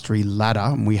mastery ladder,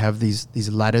 and we have these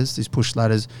ladders, these push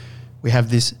ladders, we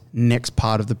have this next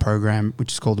part of the program,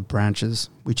 which is called the branches,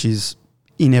 which is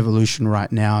in evolution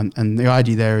right now. And the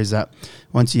idea there is that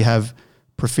once you have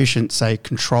proficient, say,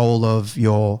 control of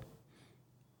your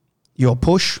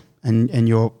push and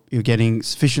you're getting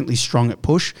sufficiently strong at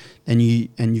push, and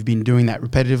you've been doing that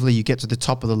repetitively, you get to the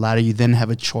top of the ladder, you then have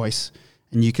a choice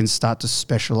and you can start to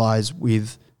specialize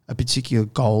with a particular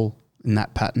goal in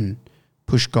that pattern.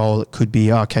 Push goal, it could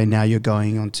be, okay, now you're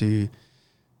going onto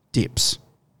dips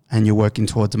and you're working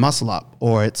towards a muscle up,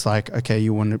 or it's like, okay,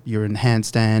 you're in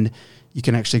handstand. You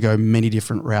can actually go many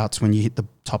different routes. When you hit the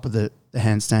top of the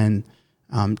handstand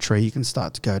tree, you can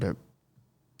start to go to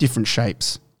different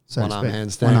shapes. So one arm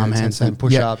handstand,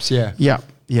 push-ups,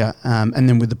 yeah. And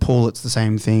then with the pull, it's the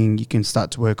same thing. You can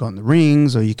start to work on the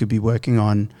rings, or you could be working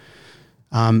on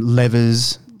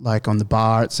levers, like on the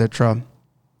bar, etc.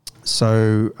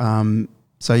 So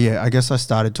So yeah, I guess I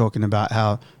started talking about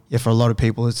how for a lot of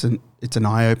people it's an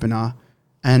eye opener,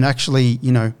 and actually,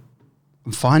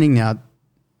 I'm finding now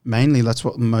mainly that's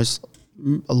what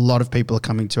a lot of people are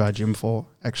coming to our gym for.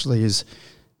 Actually, is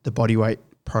the bodyweight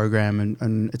program,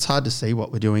 and it's hard to see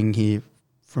what we're doing here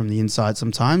from the inside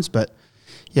sometimes, but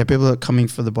yeah, people are coming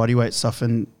for the bodyweight stuff,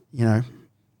 and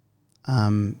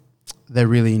they're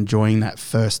really enjoying that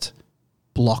first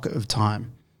block of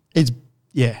time. It's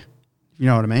you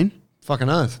know what I mean? Fucking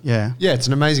oath. Yeah. Yeah, it's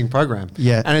an amazing program.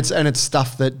 Yeah. And it's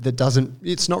stuff that doesn't,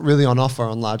 it's not really on offer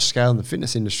on large scale in the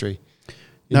fitness industry.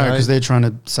 No, because they're trying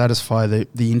to satisfy the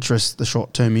interest, the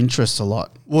short-term interests a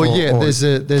lot. Well, there's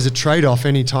a trade-off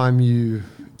anytime you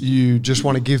just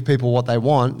want to give people what they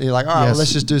want. You're like, all right, well,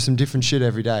 let's just do some different shit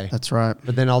every day. That's right.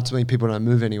 But then ultimately people don't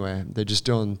move anywhere. They're just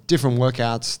doing different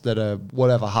workouts that are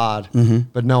whatever hard,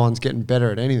 but no one's getting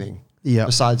better at anything. Yeah.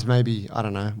 Besides maybe, I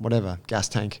don't know, whatever, gas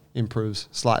tank improves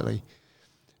slightly.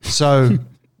 So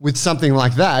with something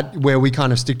like that, where we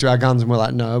kind of stick to our guns and we're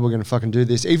like, no, we're going to fucking do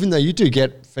this. Even though you do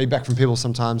get feedback from people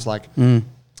sometimes like,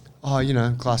 oh,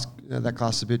 that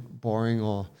class is a bit boring,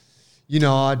 or,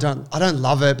 I don't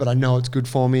love it, but I know it's good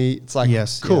for me. It's like,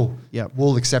 cool. Yeah.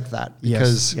 We'll accept that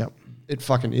because it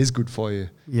fucking is good for you.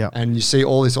 Yeah. And you see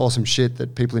all this awesome shit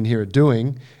that people in here are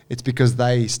doing. It's because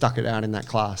they stuck it out in that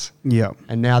class. Yeah.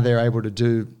 And now they're able to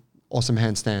do awesome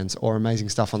handstands or amazing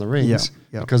stuff on the rings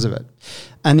because of it.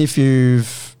 And if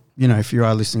if you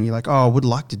are listening, you're like, oh, I would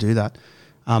like to do that.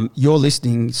 You're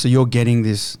listening, so you're getting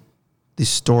this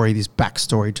story, this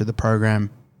backstory to the program,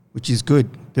 which is good.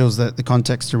 Builds the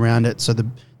context around it. So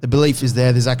the belief is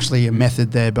there. There's actually a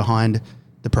method there behind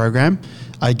the program.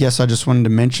 I guess I just wanted to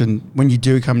mention, when you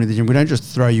do come to the gym, we don't just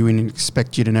throw you in and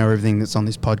expect you to know everything that's on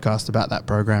this podcast about that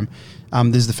program.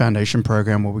 There's the foundation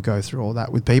program where we go through all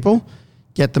that with people,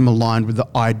 get them aligned with the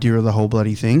idea of the whole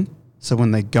bloody thing. So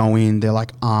when they go in, they're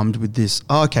like armed with this,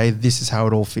 this is how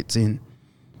it all fits in.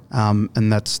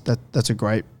 And that's a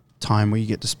great time where you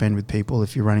get to spend with people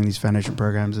if you're running these foundation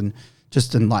programs, and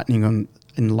just enlightening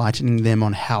them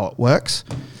on how it works.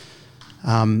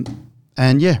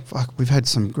 And we've had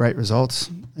some great results,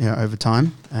 over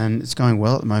time, and it's going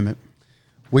well at the moment.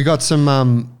 We got some,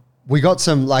 we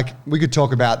could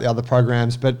talk about the other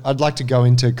programs, but I'd like to go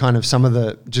into kind of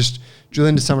just drill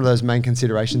into some of those main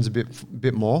considerations a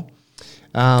bit more.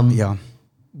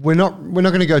 We're not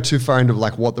going to go too far into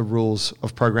like what the rules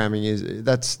of programming is.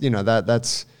 That's,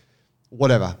 that's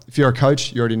whatever. If you're a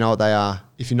coach, you already know what they are.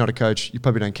 If you're not a coach, you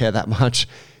probably don't care that much.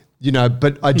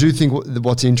 But I do think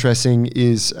what's interesting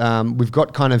is we've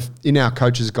got kind of in our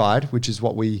coach's guide, which is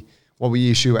what we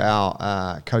issue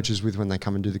our coaches with when they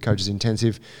come and do the coaches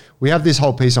intensive. We have this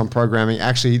whole piece on programming.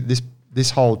 Actually, this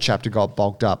whole chapter got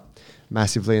bulked up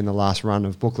massively in the last run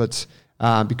of booklets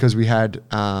because we had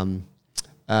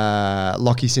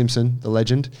Lockie Simpson, the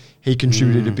legend. He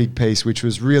contributed a big piece, which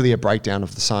was really a breakdown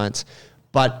of the science,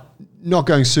 but not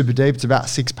going super deep. It's about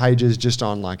 6 pages just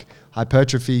on like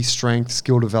hypertrophy, strength,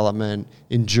 skill development,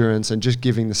 endurance, and just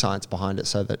giving the science behind it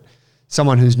so that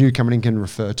someone who's new coming in can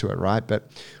refer to it, right? But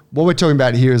what we're talking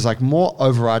about here is like more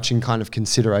overarching kind of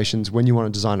considerations when you want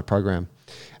to design a program.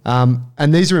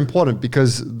 And these are important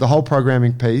because the whole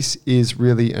programming piece is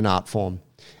really an art form.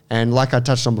 And like I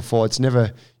touched on before,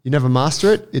 you never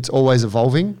master it. It's always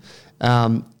evolving.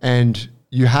 And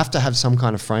you have to have some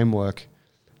kind of framework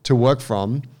to work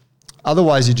from.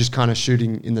 Otherwise, you're just kind of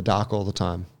shooting in the dark all the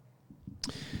time.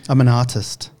 I'm an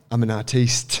artist. I'm an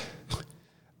artiste.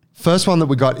 First one that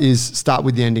we got is start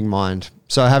with the end in mind.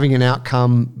 So having an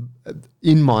outcome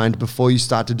in mind before you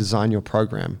start to design your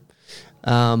program.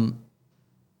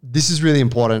 This is really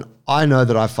important. I know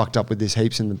that I've fucked up with this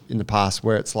heaps in the past,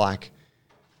 where it's like,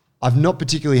 I've not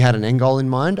particularly had an end goal in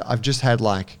mind. I've just had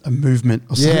like a movement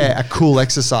or something. Yeah, a cool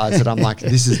exercise that I'm like,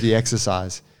 this is the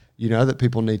exercise, that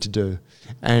people need to do.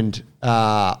 And,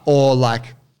 or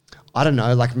like, I don't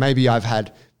know, like maybe I've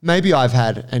had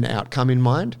an outcome in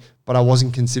mind, but I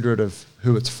wasn't considerate of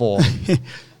who it's for.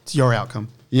 It's your outcome.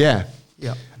 Yeah.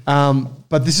 Yeah.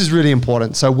 But this is really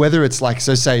important. So whether it's like,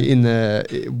 so say in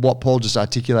what Paul just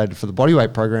articulated for the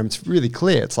bodyweight program, it's really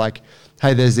clear. It's like,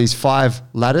 hey, there's these 5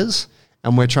 ladders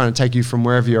and we're trying to take you from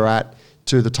wherever you're at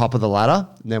to the top of the ladder.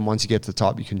 And then once you get to the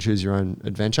top, you can choose your own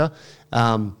adventure.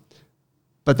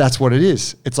 But that's what it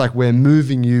is. It's like we're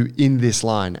moving you in this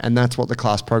line, and that's what the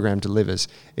class program delivers.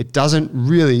 It doesn't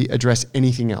really address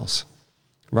anything else,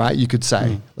 right? You could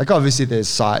say, like obviously there's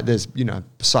side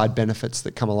benefits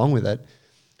that come along with it,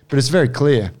 but it's very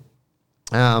clear.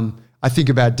 I think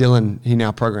about Dylan. He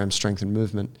now programs strength and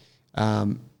movement.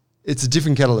 It's a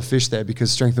different kettle of fish there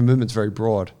because strength and movement's very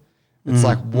broad. It's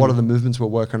like, what are the movements we're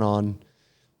working on?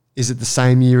 Is it the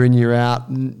same year in, year out?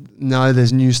 No,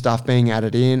 there's new stuff being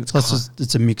added in.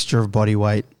 It's a mixture of body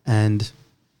weight and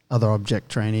other object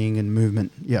training and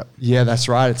movement. Yep. Yeah, that's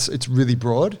right. It's really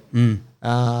broad.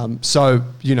 So,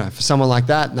 for someone like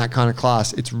that in that kind of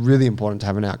class, it's really important to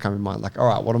have an outcome in mind. Like, all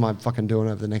right, what am I fucking doing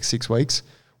over the next 6 weeks?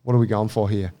 What are we going for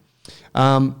here?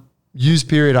 Use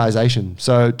periodization.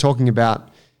 So talking about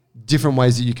different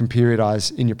ways that you can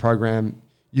periodize in your program.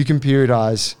 You can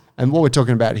periodize, and what we're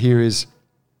talking about here is,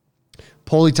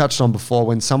 Paulie touched on before,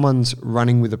 when someone's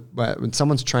when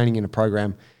someone's training in a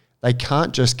program, they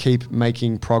can't just keep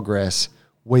making progress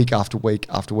week after week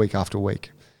after week after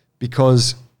week,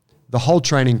 because the whole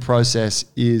training process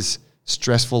is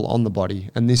stressful on the body,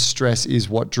 and this stress is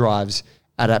what drives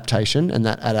adaptation, and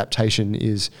that adaptation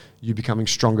is you becoming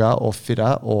stronger or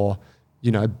fitter or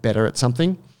better at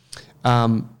something.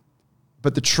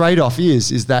 But the trade-off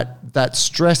is that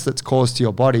stress that's caused to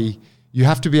your body, you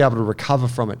have to be able to recover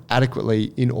from it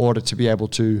adequately in order to be able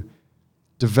to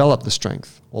develop the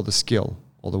strength or the skill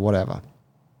or the whatever.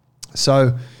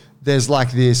 So there's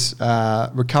like this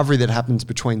recovery that happens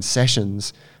between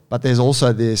sessions, but there's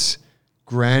also this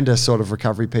grander sort of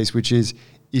recovery piece, which is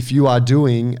if you are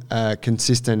doing a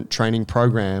consistent training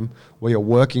program where you're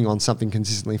working on something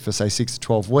consistently for, say, 6 to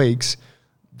 12 weeks,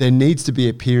 there needs to be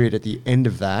a period at the end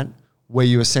of that where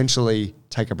you essentially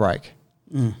take a break.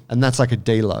 And that's like a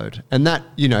deload. And that,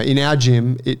 in our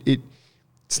gym,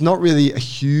 it's not really a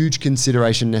huge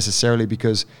consideration necessarily,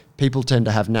 because people tend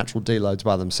to have natural deloads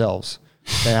by themselves.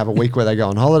 They have a week where they go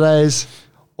on holidays,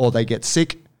 or they get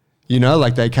sick,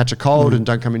 like they catch a cold and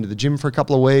don't come into the gym for a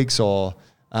couple of weeks, or,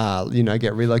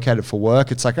 get relocated for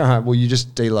work. It's like, all right, well, you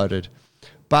just deloaded.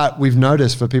 But we've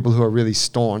noticed for people who are really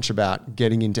staunch about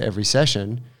getting into every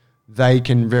session, they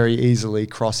can very easily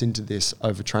cross into this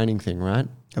overtraining thing, right?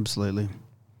 Absolutely.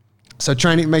 So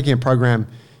making a program,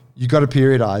 you got to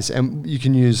periodize, and you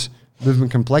can use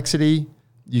movement complexity.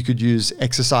 You could use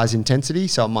exercise intensity.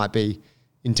 So it might be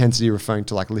intensity referring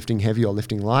to like lifting heavy or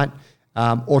lifting light,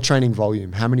 or training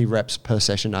volume. How many reps per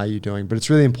session are you doing? But it's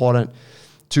really important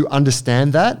to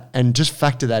understand that and just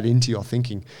factor that into your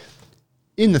thinking.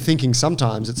 In the thinking,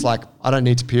 sometimes it's like, I don't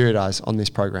need to periodize on this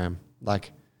program.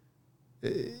 Like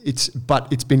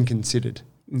but it's been considered.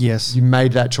 Yes. You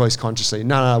made that choice consciously.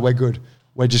 No, we're good.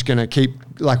 We're just going to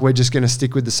we're just going to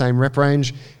stick with the same rep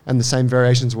range and the same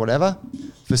variations, whatever,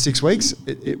 for 6 weeks.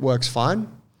 It works fine.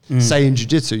 Say in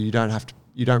jiu-jitsu, you don't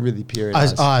really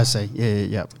periodize. I see.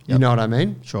 Yeah. You know what I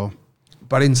mean? Sure.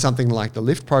 But in something like the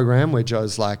lift program, where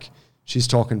Joe's like, she's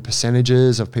talking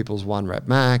percentages of people's 1 rep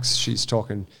max. She's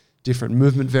talking different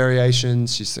movement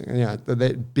variations. She's,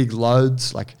 they're big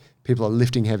loads, like people are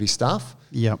lifting heavy stuff.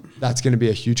 Yep. That's going to be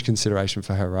a huge consideration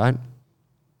for her, right?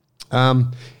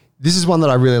 This is one that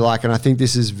I really like, and I think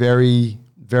this is very,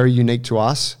 very unique to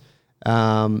us.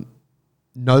 Know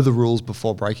the rules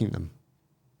before breaking them.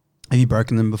 Have you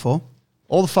broken them before?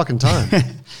 All the fucking time.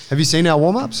 Have you seen our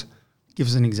warm-ups? Give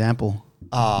us an example.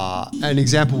 An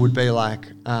example would be like,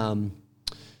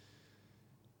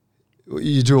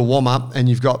 you do a warm-up and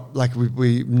you've got like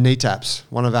we knee taps,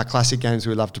 one of our classic games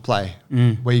we love to play,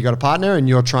 where you got a partner and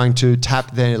you're trying to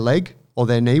tap their leg or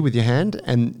their knee with your hand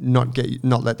and not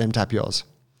let them tap yours.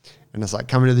 And it's like,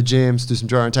 come into the gym, do some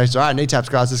joint rotations. All right, knee taps,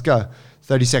 guys, let's go.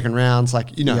 30-second rounds,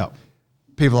 Yep.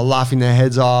 People are laughing their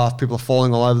heads off. People are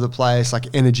falling all over the place. Like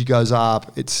energy goes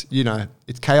up. It's,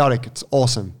 it's chaotic. It's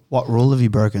awesome. What rule have you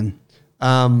broken?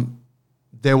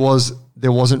 There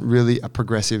wasn't really a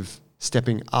progressive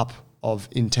stepping up of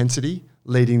intensity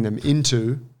leading them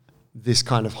into this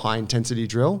kind of high intensity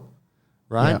drill,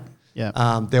 right?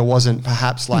 Yeah. There wasn't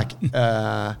perhaps like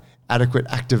adequate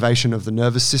activation of the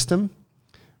nervous system,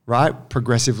 right?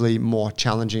 Progressively more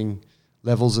challenging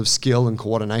levels of skill and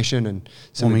coordination, and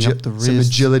some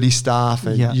agility stuff,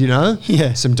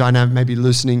 and some dynamic, maybe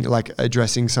loosening, like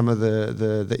addressing some of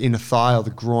the inner thigh or the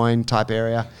groin type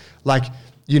area. Like,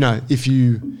 if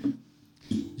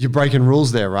you're breaking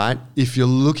rules there, right? If you're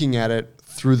looking at it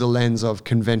through the lens of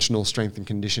conventional strength and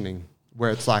conditioning,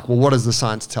 where it's like, well, what does the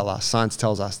science tell us? Science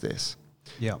tells us this.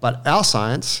 Yeah. But our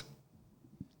science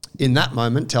in that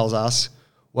moment tells us,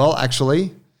 well,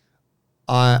 actually,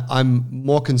 I'm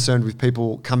more concerned with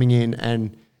people coming in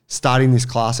and starting this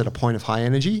class at a point of high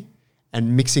energy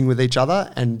and mixing with each other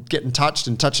and getting touched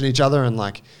and touching each other and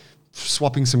like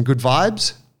swapping some good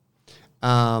vibes,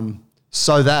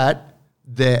 so that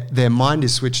their mind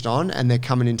is switched on and they're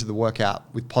coming into the workout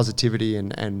with positivity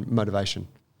and motivation.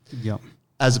 Yep.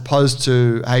 As opposed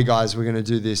to, hey guys, we're going to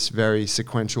do this very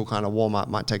sequential kind of warm up,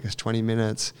 might take us 20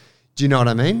 minutes. Do you know what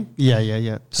I mean?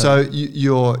 Yeah. So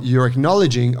you're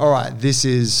acknowledging, all right,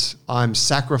 I'm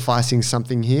sacrificing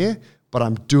something here but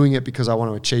I'm doing it because I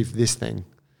want to achieve this thing.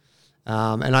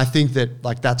 And I think that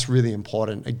like that's really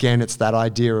important. Again, it's that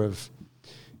idea of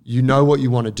you know what you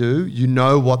want to do, you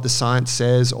know what the science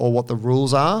says or what the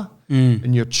rules are,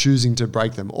 and you're choosing to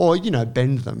break them or, you know,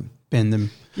 bend them. Bend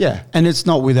them. Yeah. And it's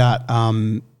not without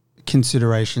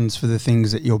considerations for the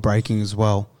things that you're breaking as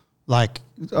well. Like,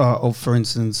 or for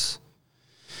instance,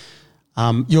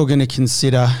 you're going to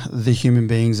consider the human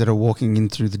beings that are walking in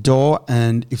through the door,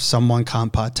 and if someone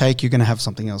can't partake, you're going to have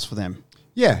something else for them.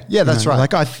 Yeah, that's right.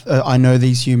 Like I know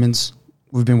these humans.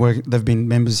 We've been working. They've been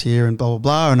members here, and blah blah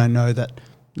blah. And I know that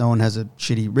no one has a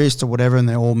shitty wrist or whatever, and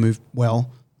they all move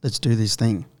well. Let's do this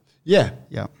thing. Yeah.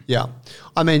 Yeah.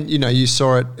 I mean, you know, you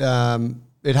saw it.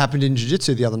 It happened in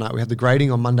jiu-jitsu the other night. We had the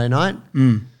grading on Monday night.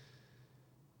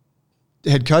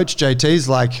 Head coach JT's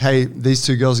like, hey, these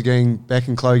two girls are getting, Beck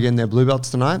and Chloe, getting their blue belts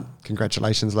tonight.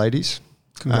 Congratulations, ladies.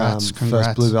 Congrats.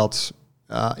 First blue belts,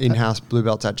 in-house blue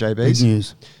belts at JB's. Big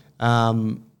news.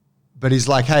 But he's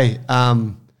like, hey,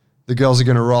 the girls are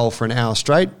going to roll for an hour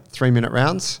straight, 3-minute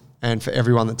rounds. And for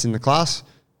everyone that's in the class,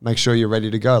 make sure you're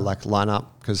ready to go. Like line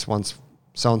up, because once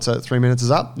so-and-so 3 minutes is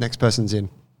up, next person's in.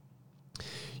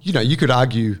 You know, you could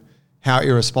argue how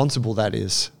irresponsible that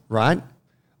is, right?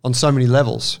 On so many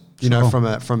levels. You know, from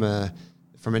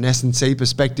an S&C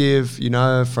perspective, you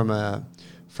know, from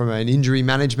an injury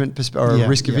management perspective, or a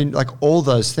risk of like all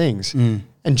those things. And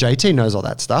JT knows all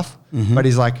that stuff, but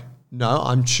he's like, no,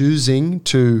 I'm choosing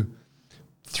to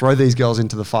throw these girls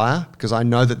into the fire because I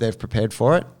know that they've prepared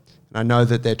for it, and I know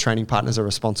that their training partners are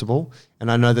responsible,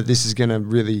 and I know that this is going to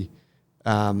really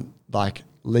like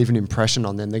leave an impression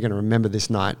on them. They're going to remember this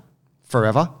night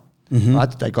forever, right?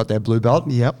 That they got their blue belt.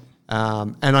 Yep.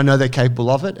 And I know they're capable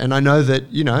of it. And I know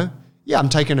that, you know, I'm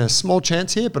taking a small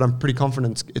chance here, but I'm pretty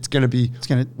confident it's going to be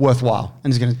worthwhile.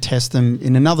 And it's going to test them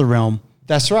in another realm.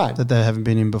 That's right. That they haven't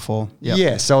been in before. Yep.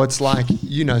 Yeah. So it's like,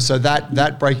 you know, so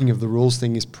that breaking of the rules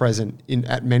thing is present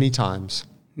at many times.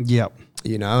 Yep.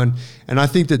 You know, and I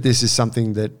think that this is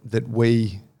something that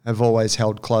we have always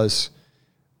held close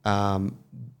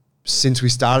since we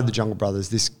started the Jungle Brothers,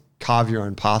 this carve your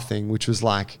own path thing, which was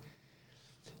like,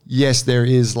 yes, there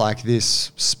is like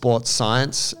this sports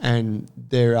science and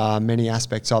there are many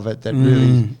aspects of it that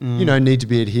really, you know, need to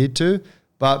be adhered to.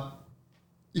 But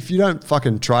if you don't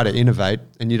fucking try to innovate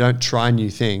and you don't try new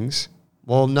things,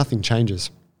 well, nothing changes.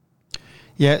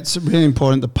 Yeah, it's really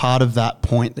important. The part of that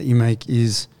point that you make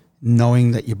is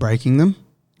knowing that you're breaking them.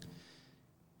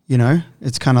 You know,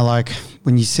 it's kind of like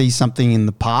when you see something in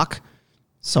the park,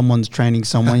 someone's training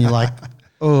someone, you're like,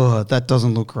 oh, that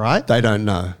doesn't look right. They don't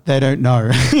know. They don't know.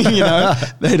 You know,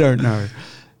 they don't know.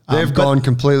 They've gone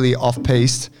completely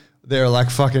off-piste. They're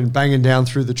like fucking banging down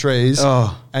through the trees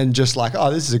and just like,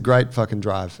 oh, this is a great fucking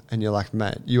drive. And you're like,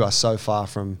 mate, you are so far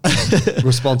from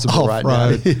responsible right now.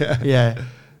 Yeah.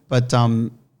 But,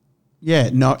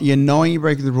 you're knowing you're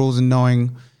breaking the rules and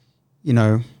knowing, you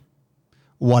know,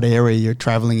 what area you're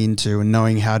traveling into and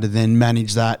knowing how to then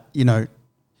manage that, you know,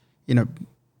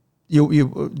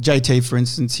 JT, for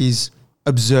instance, he's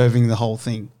observing the whole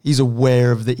thing. He's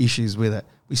aware of the issues with it.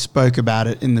 We spoke about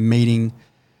it in the meeting,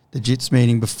 the JITS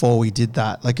meeting before we did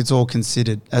that. Like it's all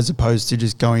considered as opposed to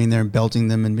just going in there and belting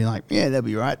them and being like, yeah, that'll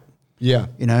be right. Yeah.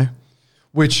 You know?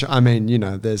 Which, I mean, you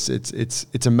know,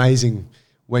 it's amazing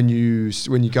when you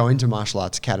go into martial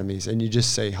arts academies and you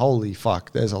just see, holy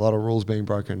fuck, there's a lot of rules being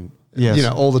broken. Yes. You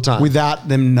know, all the time. Without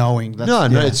them knowing. No,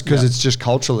 it's because it's just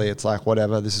culturally, it's like,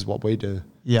 whatever, this is what we do.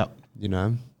 Yeah. You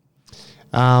know?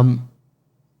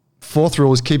 Fourth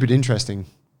rule is keep it interesting.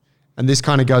 And this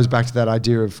kind of goes back to that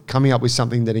idea of coming up with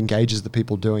something that engages the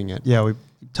people doing it. Yeah, we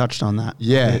touched on that.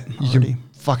 Yeah. You can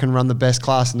fucking run the best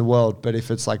class in the world, but if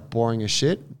it's like boring as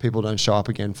shit, people don't show up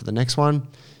again for the next one.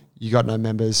 You got no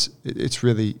members. It's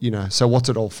really, you know, so what's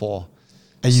it all for?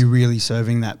 Are you really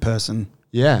serving that person?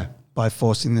 Yeah. By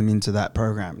forcing them into that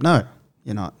program? No,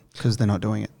 you're not, because they're not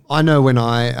doing it. I know when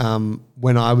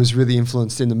I was really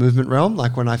influenced in the movement realm,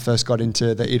 like when I first got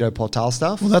into the Ido Portal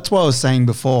stuff. Well, that's what I was saying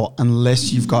before,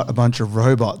 unless you've got a bunch of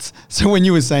robots. So when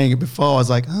you were saying it before, I was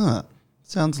like,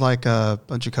 sounds like a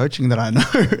bunch of coaching that I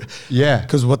know. Yeah.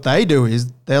 Because what they do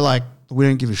is they're like, we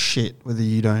don't give a shit whether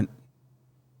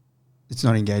it's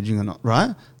not engaging or not, right?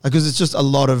 Like, because it's just a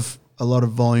lot of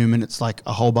volume and it's like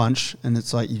a whole bunch and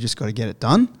it's like you just got to get it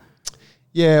done.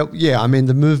 Yeah. I mean,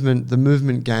 the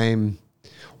movement game,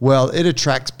 well, it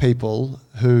attracts people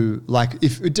who like,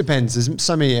 if it depends, there's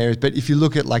so many areas, but if you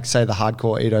look at like, say the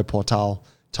hardcore Ido Portal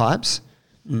types,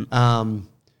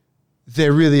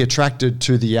 they're really attracted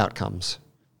to the outcomes.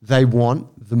 They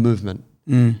want the movement.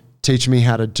 Teach me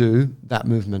how to do that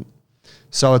movement.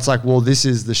 So it's like, well, this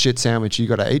is the shit sandwich you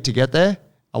got to eat to get there.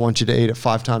 I want you to eat it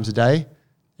 5 times a day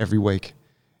every week.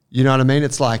 You know what I mean?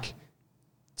 It's like,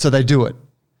 so they do it.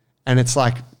 And it's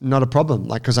like, not a problem,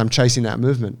 like, because I'm chasing that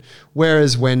movement.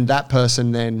 Whereas when that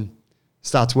person then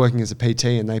starts working as a PT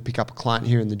and they pick up a client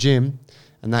here in the gym,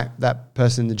 and that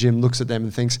person in the gym looks at them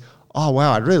and thinks, oh,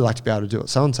 wow, I'd really like to be able to do what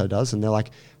so-and-so does. And they're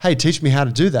like, hey, teach me how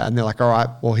to do that. And they're like, all right,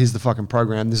 well, here's the fucking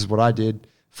program. This is what I did.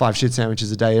 5 shit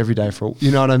sandwiches a day, every day for, you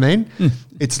know what I mean?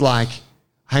 It's like,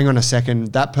 hang on a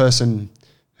second, that person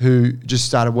who just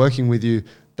started working with you,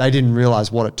 they didn't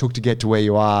realize what it took to get to where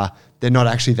you are. They're not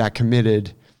actually that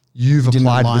committed. You've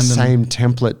applied the same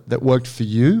template that worked for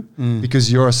you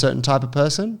because you're a certain type of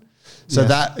person. So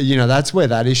that, you know, that's where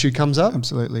that issue comes up.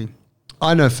 Absolutely.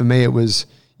 I know for me it was,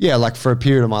 like for a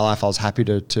period of my life, I was happy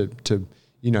to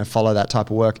you know, follow that type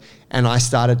of work. And I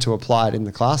started to apply it in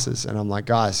the classes. And I'm like,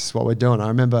 guys, this is what we're doing. I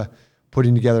remember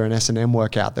putting together an S&M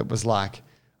workout that was like,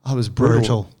 oh, it was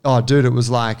brutal. Oh, dude, it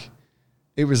was like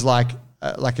a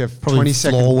Probably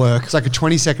 20-second floor work. It's like a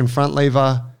 20-second front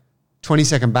lever,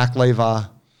 20-second back lever,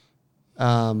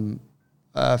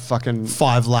 fucking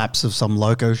 5 laps of some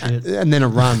loco shit. and then a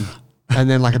run, and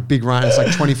then like a big run. It's like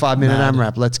 25-minute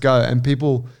AMRAP. Let's go. And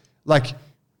people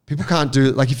can't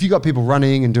do, like, if you got people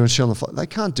running and doing shit on the floor, they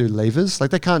can't do levers.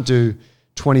 Like, they can't do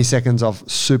 20 seconds of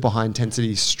super high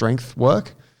intensity strength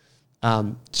work.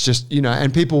 It's just, you know,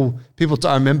 and people.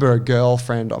 I remember a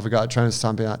girlfriend of a guy at Trainers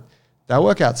time being like, that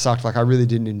workout sucked. Like, I really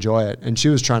didn't enjoy it. And she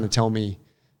was trying to tell me,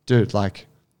 dude, like,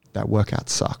 that workout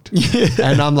sucked.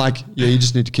 And I'm like, yeah, you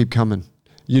just need to keep coming.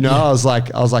 You know, I was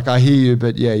like, I hear you,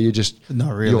 but yeah, you just,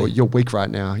 not really. You're weak right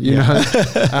now, you know?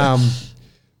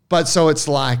 But so it's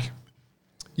like,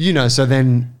 you know, so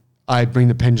then I bring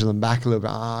the pendulum back a little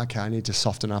bit. Oh, okay, I need to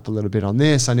soften up a little bit on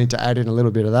this. I need to add in a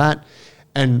little bit of that.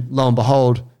 And lo and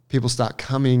behold, people start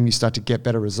coming. You start to get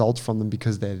better results from them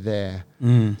because they're there.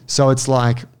 So it's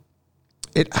like,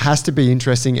 it has to be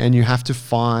interesting, and you have to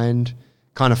find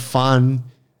kind of fun,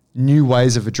 new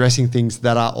ways of addressing things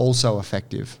that are also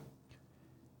effective.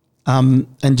 And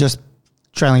just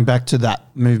trailing back to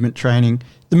that movement training,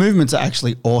 the movements are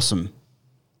actually awesome.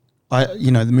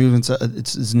 The movements are,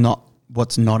 it's not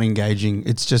what's not engaging.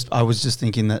 It's just, I was just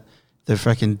thinking that the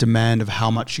freaking demand of how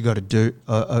much you got to do,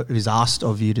 is asked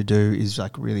of you to do, is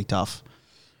like really tough.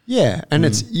 Yeah, and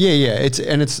it's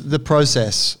the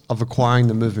process of acquiring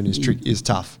the movement is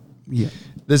tough. Yeah,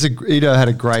 Ido had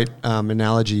a great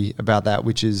analogy about that,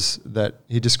 which is that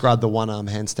he described the one-arm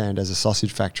handstand as a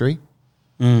sausage factory,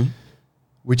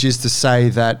 which is to say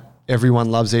that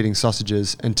everyone loves eating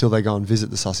sausages until they go and visit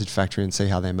the sausage factory and see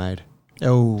how they're made.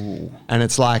 Oh, and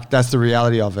it's like, that's the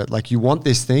reality of it. Like, you want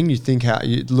this thing, you think how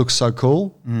it looks so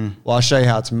cool. Well, I'll show you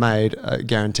how it's made. I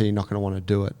guarantee you're not going to want to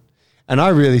do it. And I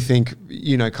really think,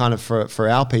 you know, kind of for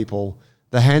our people,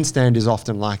 the handstand is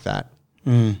often like that.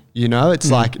 You know, it's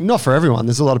like, not for everyone.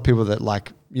 There's a lot of people that,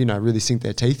 like, you know, really sink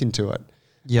their teeth into it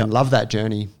and love that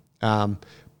journey.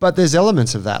 But there's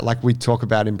elements of that. Like, we talk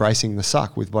about embracing the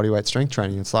suck with bodyweight strength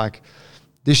training. It's like,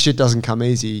 this shit doesn't come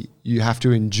easy. You have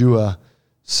to endure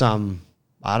some,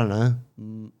 I don't know,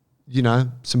 you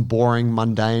know, some boring,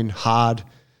 mundane, hard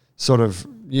sort of,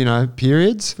 you know,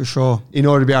 periods. for sure. In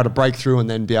order to be able to break through and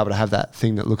then be able to have that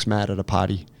thing that looks mad at a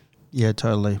party, Yeah,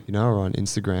 totally. you know, or on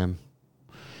Instagram.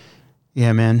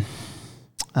 Yeah, man.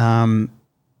 Yeah,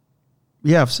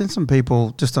 I've seen some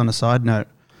people, just on a side note,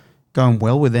 going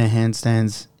well with their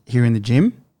handstands here in the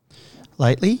gym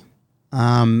lately.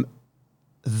 That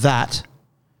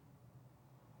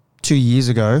 2 years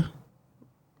ago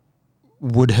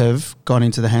would have gone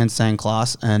into the handstand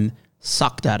class and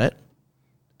sucked at it,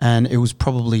 and it was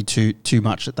probably too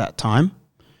much at that time.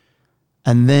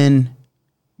 And then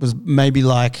was maybe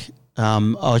like,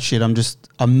 oh shit,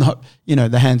 I'm not, you know,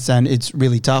 the handstand, it's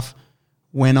really tough.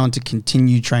 Went on to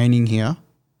continue training here.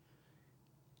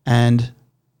 And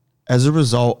as a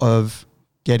result of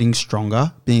getting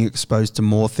stronger, being exposed to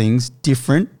more things,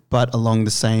 different, but along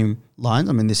the same lines,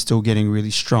 I mean, they're still getting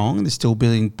really strong. They're still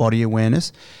building body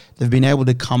awareness. They've been able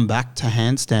to come back to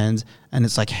handstands, and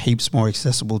it's like heaps more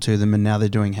accessible to them. And now they're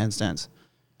doing handstands.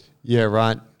 Yeah,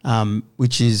 right.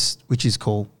 Which is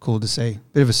cool to see.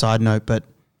 Bit of a side note, but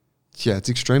Yeah, it's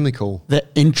extremely cool. the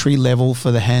entry level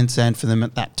for the handstand for them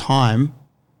at that time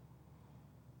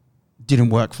didn't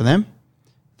work for them.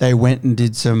 They went and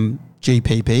did some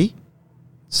GPP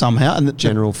somehow, and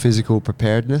General physical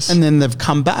preparedness. and then they've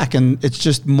come back, and it's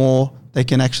just more, they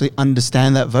can actually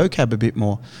understand that vocab a bit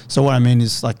more. So what I mean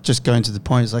is, like, just going to the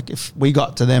point is, like, if we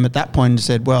got to them at that point and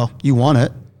said, well, you want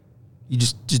it, you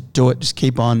just do it, just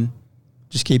keep on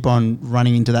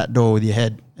running into that door with your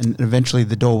head, and eventually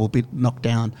the door will be knocked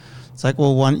down. It's like,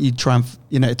 well, why don't you try and,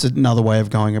 it's another way of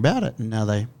going about it. And now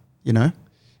they,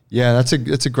 Yeah, that's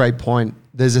a great point.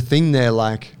 There's a thing there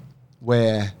like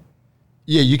where,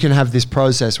 yeah, you can have this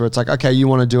process where it's like, okay, you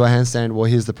want to do a handstand. Well,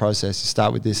 here's the process. You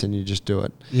start with this and you just do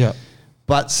it. Yeah.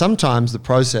 But sometimes the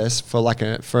process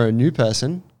for a new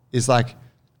person is like,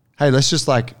 hey, let's just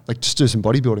just do some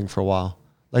bodybuilding for a while.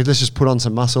 Like, let's just put on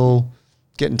some muscle,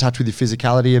 get in touch with your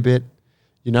physicality a bit,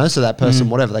 you know, so that person,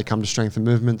 whatever, they come to strength and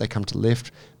movement, they come to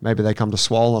lift, maybe they come to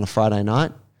swole on a Friday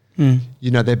night. You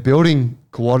know, they're building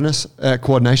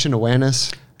coordination,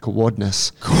 awareness,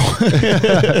 coordinateness.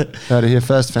 Heard it here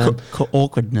first, fam.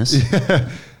 Awkwardness.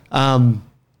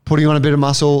 Putting on a bit of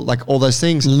muscle, like all those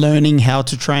things. Learning how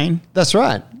to train. That's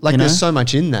right. Like, You know? there's so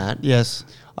much in that. Yes.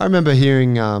 I remember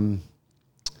hearing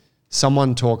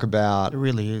someone talk about It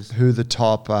really is. who the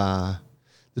top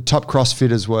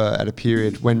CrossFitters were at a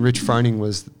period when Rich Froning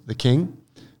was the king.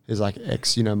 He's like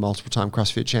multiple time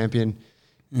CrossFit champion.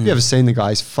 You ever seen the guy?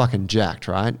 He's fucking jacked,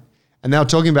 right? And they were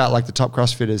talking about like the top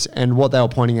CrossFitters, and what they were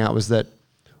pointing out was that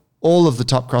all of the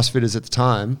top CrossFitters at the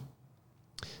time,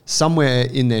 somewhere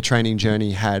in their training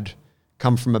journey, had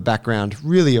come from a background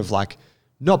really of like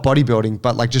not bodybuilding,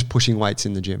 but like just pushing weights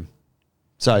in the gym.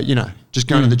 So, you know, just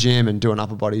going to the gym and doing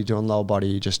upper body, doing lower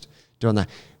body, just doing that.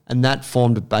 And that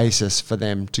formed a basis for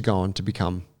them to go on to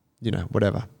become, you know,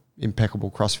 whatever, impeccable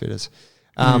CrossFitters.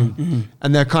 And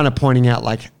they're kind of pointing out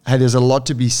like, hey, there's a lot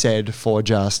to be said for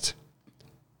just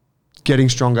getting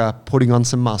stronger, putting on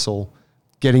some muscle,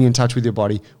 getting in touch with your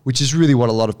body, which is really what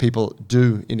a lot of people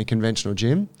do in a conventional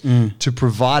gym to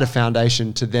provide a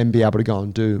foundation to then be able to go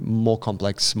and do more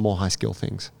complex, more high skill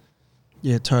things.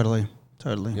 Yeah, totally.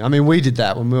 Totally. I mean, we did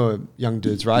that when we were young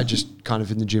dudes, right? Just kind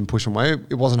of in the gym pushing weight.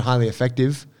 It wasn't highly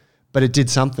effective, but it did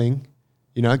something,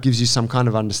 you know, it gives you some kind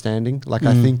of understanding. Like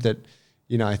I think that,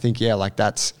 you know, like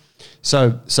that's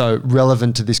so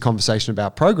relevant to this conversation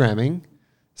about programming.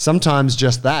 Sometimes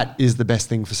just that is the best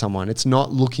thing for someone. It's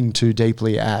not looking too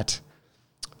deeply at,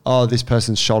 oh, this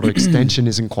person's shoulder extension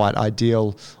isn't quite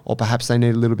ideal, or perhaps they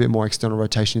need a little bit more external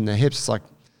rotation in their hips. It's like,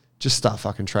 just start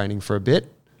fucking training for a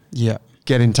bit. Yeah.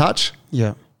 Get in touch.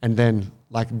 Yeah. And then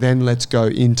let's go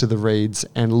into the reads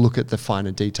and look at the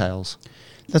finer details.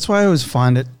 That's why I always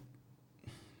find it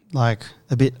like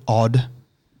a bit odd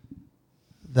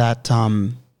that,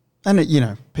 and it, you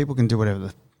know, people can do whatever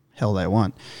the hell they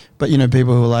want, but you know,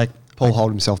 people who are like, Paul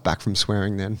hold himself back from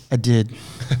swearing then. I did.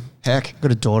 Heck.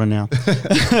 Got a daughter now.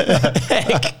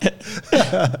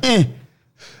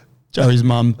 Joey's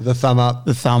mum. The thumb up.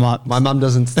 The thumb up. My mum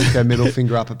doesn't stick her middle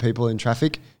finger up at people in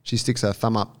traffic. She sticks her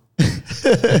thumb up.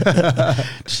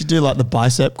 She do like the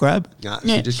bicep grab. Nah,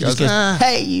 she just goes,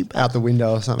 hey, out the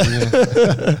window or something.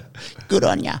 Yeah. good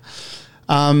on ya.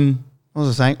 What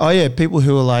was I saying? Oh yeah, people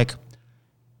who are like,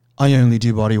 I only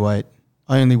do body weight.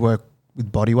 I only work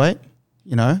with body weight.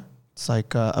 You know, it's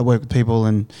like I work with people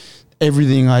and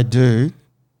everything I do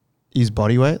is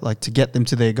body weight. Like to get them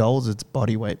to their goals, it's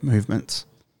body weight movements.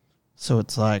 So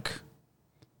it's like,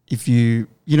 if you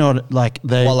know, like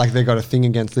they... Well, like they got a thing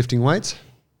against lifting weights?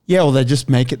 Yeah, or they just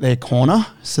make it their corner.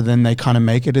 So then they kind of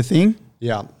make it a thing.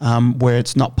 Yeah. Where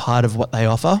it's not part of what they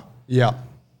offer. Yeah.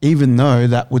 Even though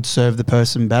that would serve the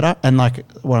person better. And like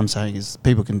what I'm saying is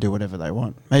people can do whatever they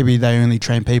want. Maybe they only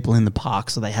train people in the park,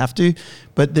 so they have to.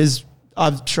 But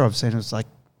I'm sure I've seen it's like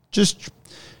just...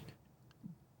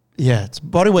 Yeah, it's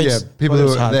body weight. Yeah, people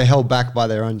who they're held back by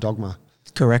their own dogma.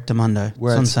 Correct, Amundo. That's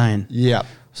what I'm saying. Yeah.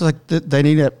 So like they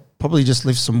need to probably just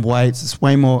lift some weights. It's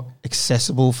way more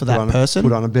accessible for that person.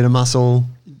 Put on a bit of muscle.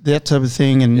 That type of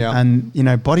thing. And you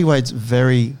know, body weight's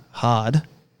very hard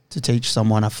to teach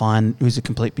someone, I find, who's a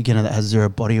complete beginner that has zero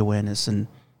body awareness, and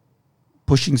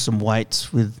pushing some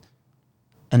weights with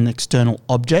an external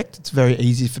object. It's very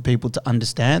easy for people to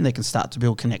understand. They can start to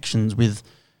build connections with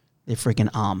their freaking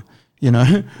arm, you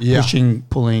know, pushing,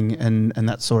 pulling and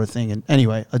that sort of thing. And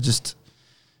anyway, I just...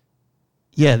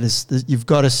 Yeah, this you've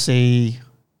got to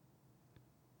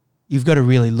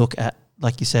really look at,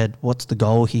 like you said, what's the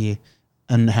goal here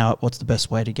and what's the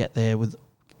best way to get there with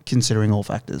considering all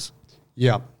factors.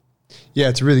 Yeah. Yeah,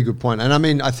 it's a really good point. And I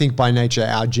mean, I think by nature,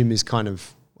 our gym is kind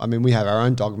of, I mean, we have our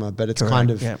own dogma, but it's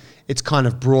it's kind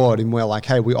of broad, and we're like,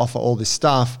 hey, we offer all this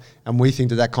stuff, and we think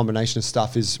that combination of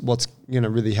stuff is what's going to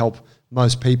really help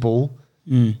most people,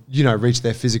 you know, reach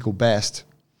their physical best.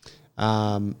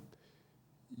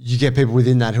 You get people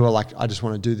within that who are like, I just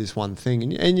want to do this one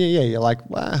thing. And you're like,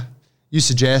 well, you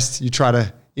suggest, you try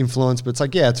to influence, but it's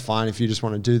like, yeah, it's fine if you just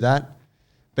want to do that.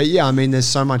 But yeah, I mean, there's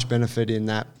so much benefit in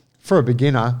that for a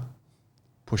beginner,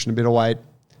 pushing a bit of weight,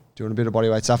 doing a bit of body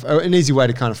weight stuff. An easy way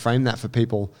to kind of frame that for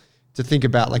people to think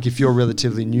about, like if you're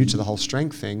relatively new to the whole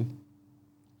strength thing,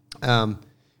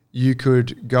 you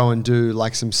could go and do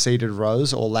like some seated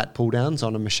rows or lat pull downs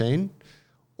on a machine,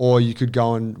 or you could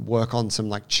go and work on some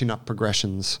like chin up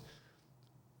progressions,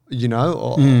 you know,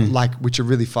 or like, which are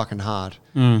really fucking hard.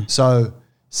 So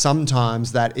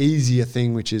sometimes that easier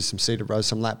thing, which is some seated rows,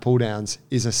 some lat pull downs,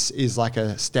 is like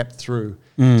a step through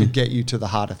to get you to the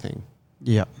harder thing.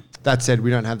 Yeah. That said, we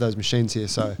don't have those machines here.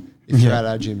 So if you're at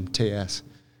our gym, TS.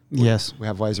 Yes. We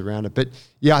have ways around it. But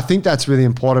yeah, I think that's really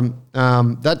important.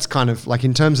 That's kind of like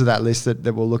in terms of that list that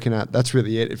we're looking at, that's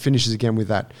really it. It finishes again with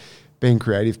that being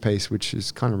creative piece, which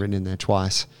is kind of written in there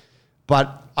twice.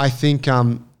 But I think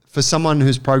for someone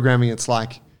who's programming, it's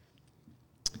like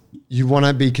you want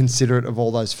to be considerate of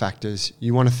all those factors.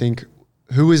 You want to think,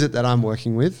 who is it that I'm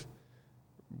working with?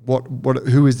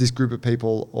 Who is this group of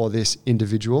people or this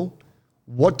individual?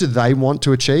 What do they want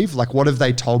to achieve? Like, what have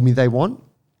they told me they want?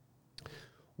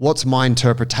 What's my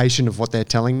interpretation of what they're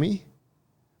telling me,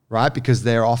 right? Because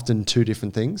they're often two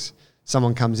different things.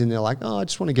 Someone comes in, they're like, oh, I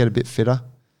just want to get a bit fitter.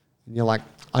 And you're like,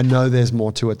 I know there's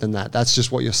more to it than that. That's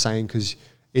just what you're saying because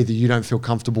either you don't feel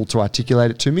comfortable to articulate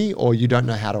it to me or you don't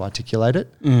know how to articulate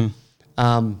it.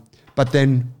 But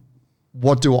then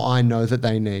what do I know that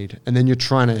they need? And then you're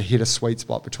trying to hit a sweet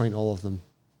spot between all of them.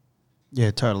 Yeah,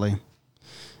 totally.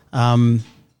 And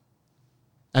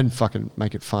fucking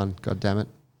make it fun, God damn it.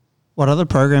 What other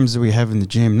programs do we have in the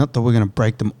gym? Not that we're going to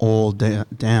break them all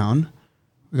down.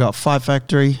 We got Five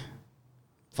Factory.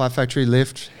 Five Factory,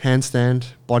 lift, handstand,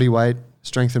 body weight,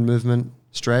 strength and movement,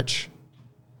 stretch,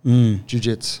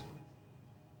 jiu-jitsu.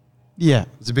 Yeah.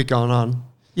 There's a bit going on.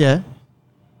 Yeah.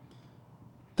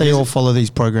 They all follow these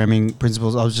programming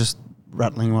principles. I was just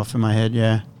rattling them off in my head,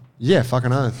 yeah. Yeah,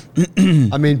 fucking oath.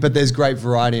 I mean, but there's great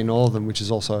variety in all of them, which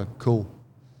is also cool.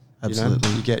 Absolutely.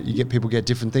 You know, you get people get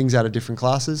different things out of different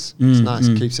classes. It's nice.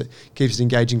 It keeps it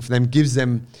engaging for them.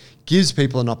 Gives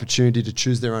people an opportunity to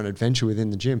choose their own adventure within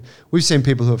the gym. We've seen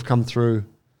people who have come through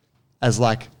as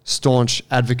like staunch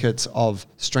advocates of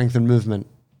strength and movement.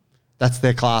 That's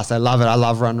their class. They love it. I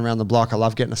love running around the block. I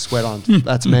love getting a sweat on.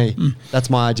 That's me.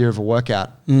 That's my idea of a workout.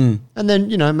 And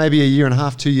then, you know, maybe a year and a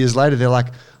half, 2 years later, they're like,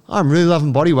 oh, I'm really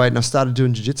loving body weight and I've started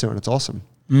doing jiu-jitsu and it's awesome.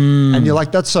 And you're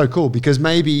like, that's so cool because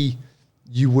maybe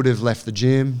you would have left the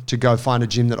gym to go find a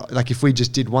gym that, like if we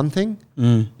just did one thing,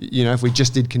 you know, if we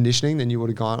just did conditioning, then you would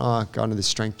have gone to this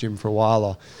strength gym for a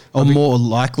while. Or more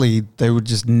likely, they would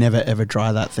just never, ever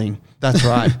try that thing. That's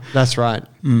right. That's right.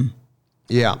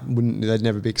 Yeah, they'd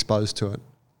never be exposed to it.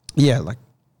 Yeah, like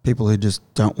people who just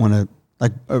don't want to,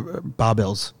 like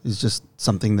barbells is just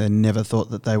something they never thought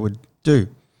that they would do.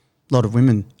 A lot of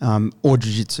women, or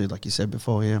jiu-jitsu, like you said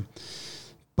before, yeah.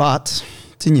 But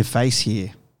it's in your face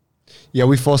here. Yeah,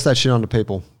 we force that shit onto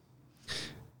people.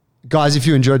 Guys, if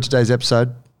you enjoyed today's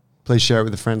episode, please share it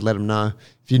with a friend, let them know.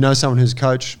 If you know someone who's a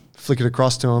coach, flick it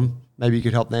across to them. Maybe you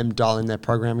could help them dial in their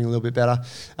programming a little bit better.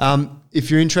 If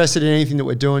you're interested in anything that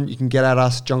we're doing, you can get at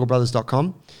us,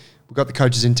 junglebrothers.com. We've got the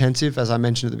Coaches Intensive, as I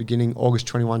mentioned at the beginning, August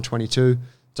 21, 22.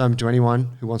 It's open to anyone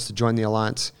who wants to join the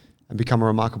Alliance and become a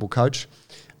remarkable coach.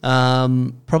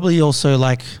 Probably also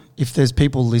like if there's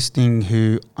people listening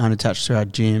who aren't attached to our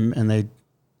gym and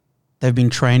they've been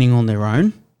training on their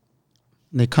own,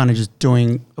 and they're kind of just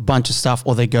doing a bunch of stuff,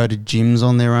 or they go to gyms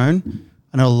on their own.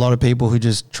 I know a lot of people who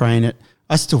just train it.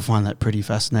 I still find that pretty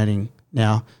fascinating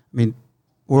now. I mean,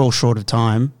 we're all short of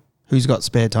time. Who's got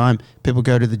spare time? People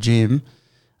go to the gym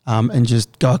and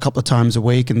just go a couple of times a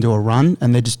week and do a run,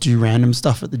 and they just do random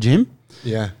stuff at the gym.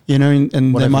 Yeah. You know,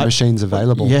 and whatever they might, machine's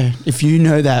available. Yeah. If you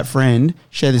know that friend,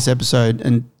 share this episode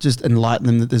and just enlighten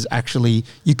them that there's actually,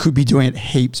 you could be doing it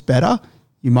heaps better.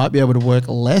 You might be able to work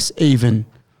less even,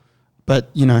 but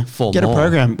you know, get a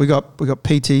program. We got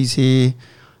PTs here.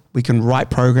 We can write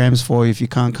programs for you if you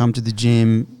can't come to the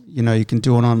gym. You know, you can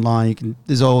do it online.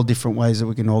 There's all different ways that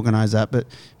we can organize that. But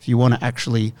if you want to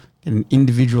actually get an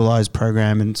individualized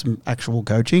program and some actual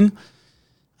coaching,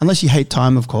 unless you hate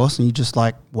time, of course, and you just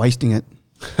like wasting it.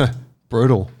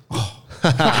 Brutal.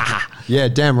 Yeah,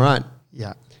 damn right.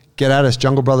 Yeah. Get at us,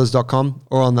 junglebrothers.com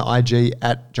or on the IG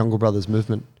at Jungle Brothers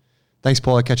Movement. Thanks,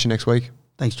 Paul. I'll catch you next week.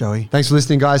 Thanks, Joey. Thanks for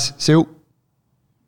listening, guys. See you.